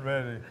I'm getting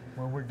ready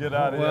when we get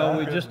out of here. Well,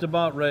 we're just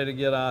about ready to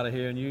get out of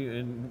here,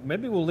 and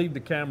maybe we'll leave the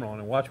camera on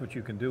and watch what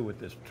you can do with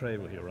this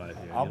trailer here right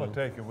here. I'm gonna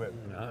take it with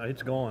me.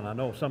 It's going, I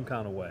know, some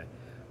kind of way.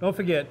 Don't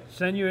forget,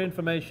 send your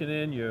information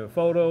in, your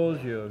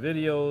photos, your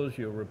videos,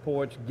 your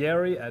reports,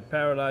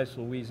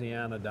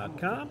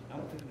 Gary@ParadiseLouisiana.com.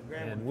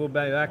 And we'll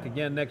be back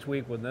again next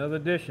week with another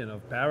edition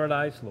of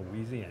Paradise,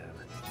 Louisiana.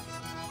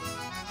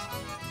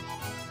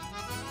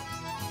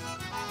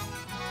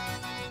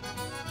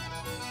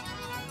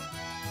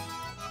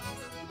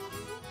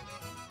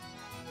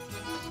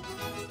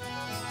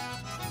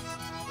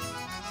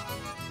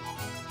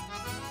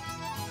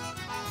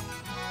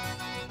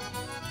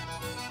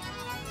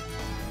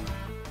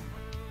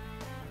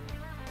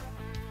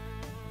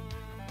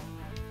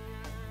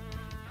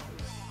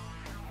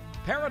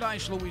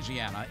 Paradise,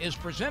 Louisiana is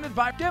presented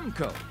by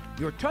Demco,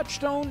 your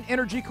Touchstone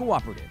Energy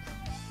Cooperative.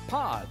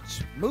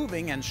 Pods,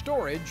 moving and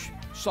storage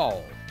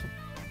solved.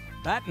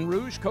 Baton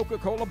Rouge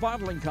Coca-Cola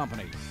Bottling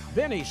Company,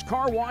 Benny's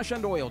Car Wash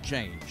and Oil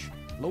Change,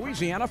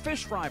 Louisiana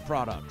Fish Fry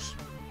Products,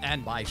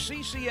 and by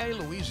CCA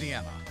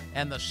Louisiana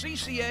and the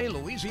CCA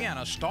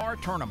Louisiana Star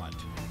Tournament.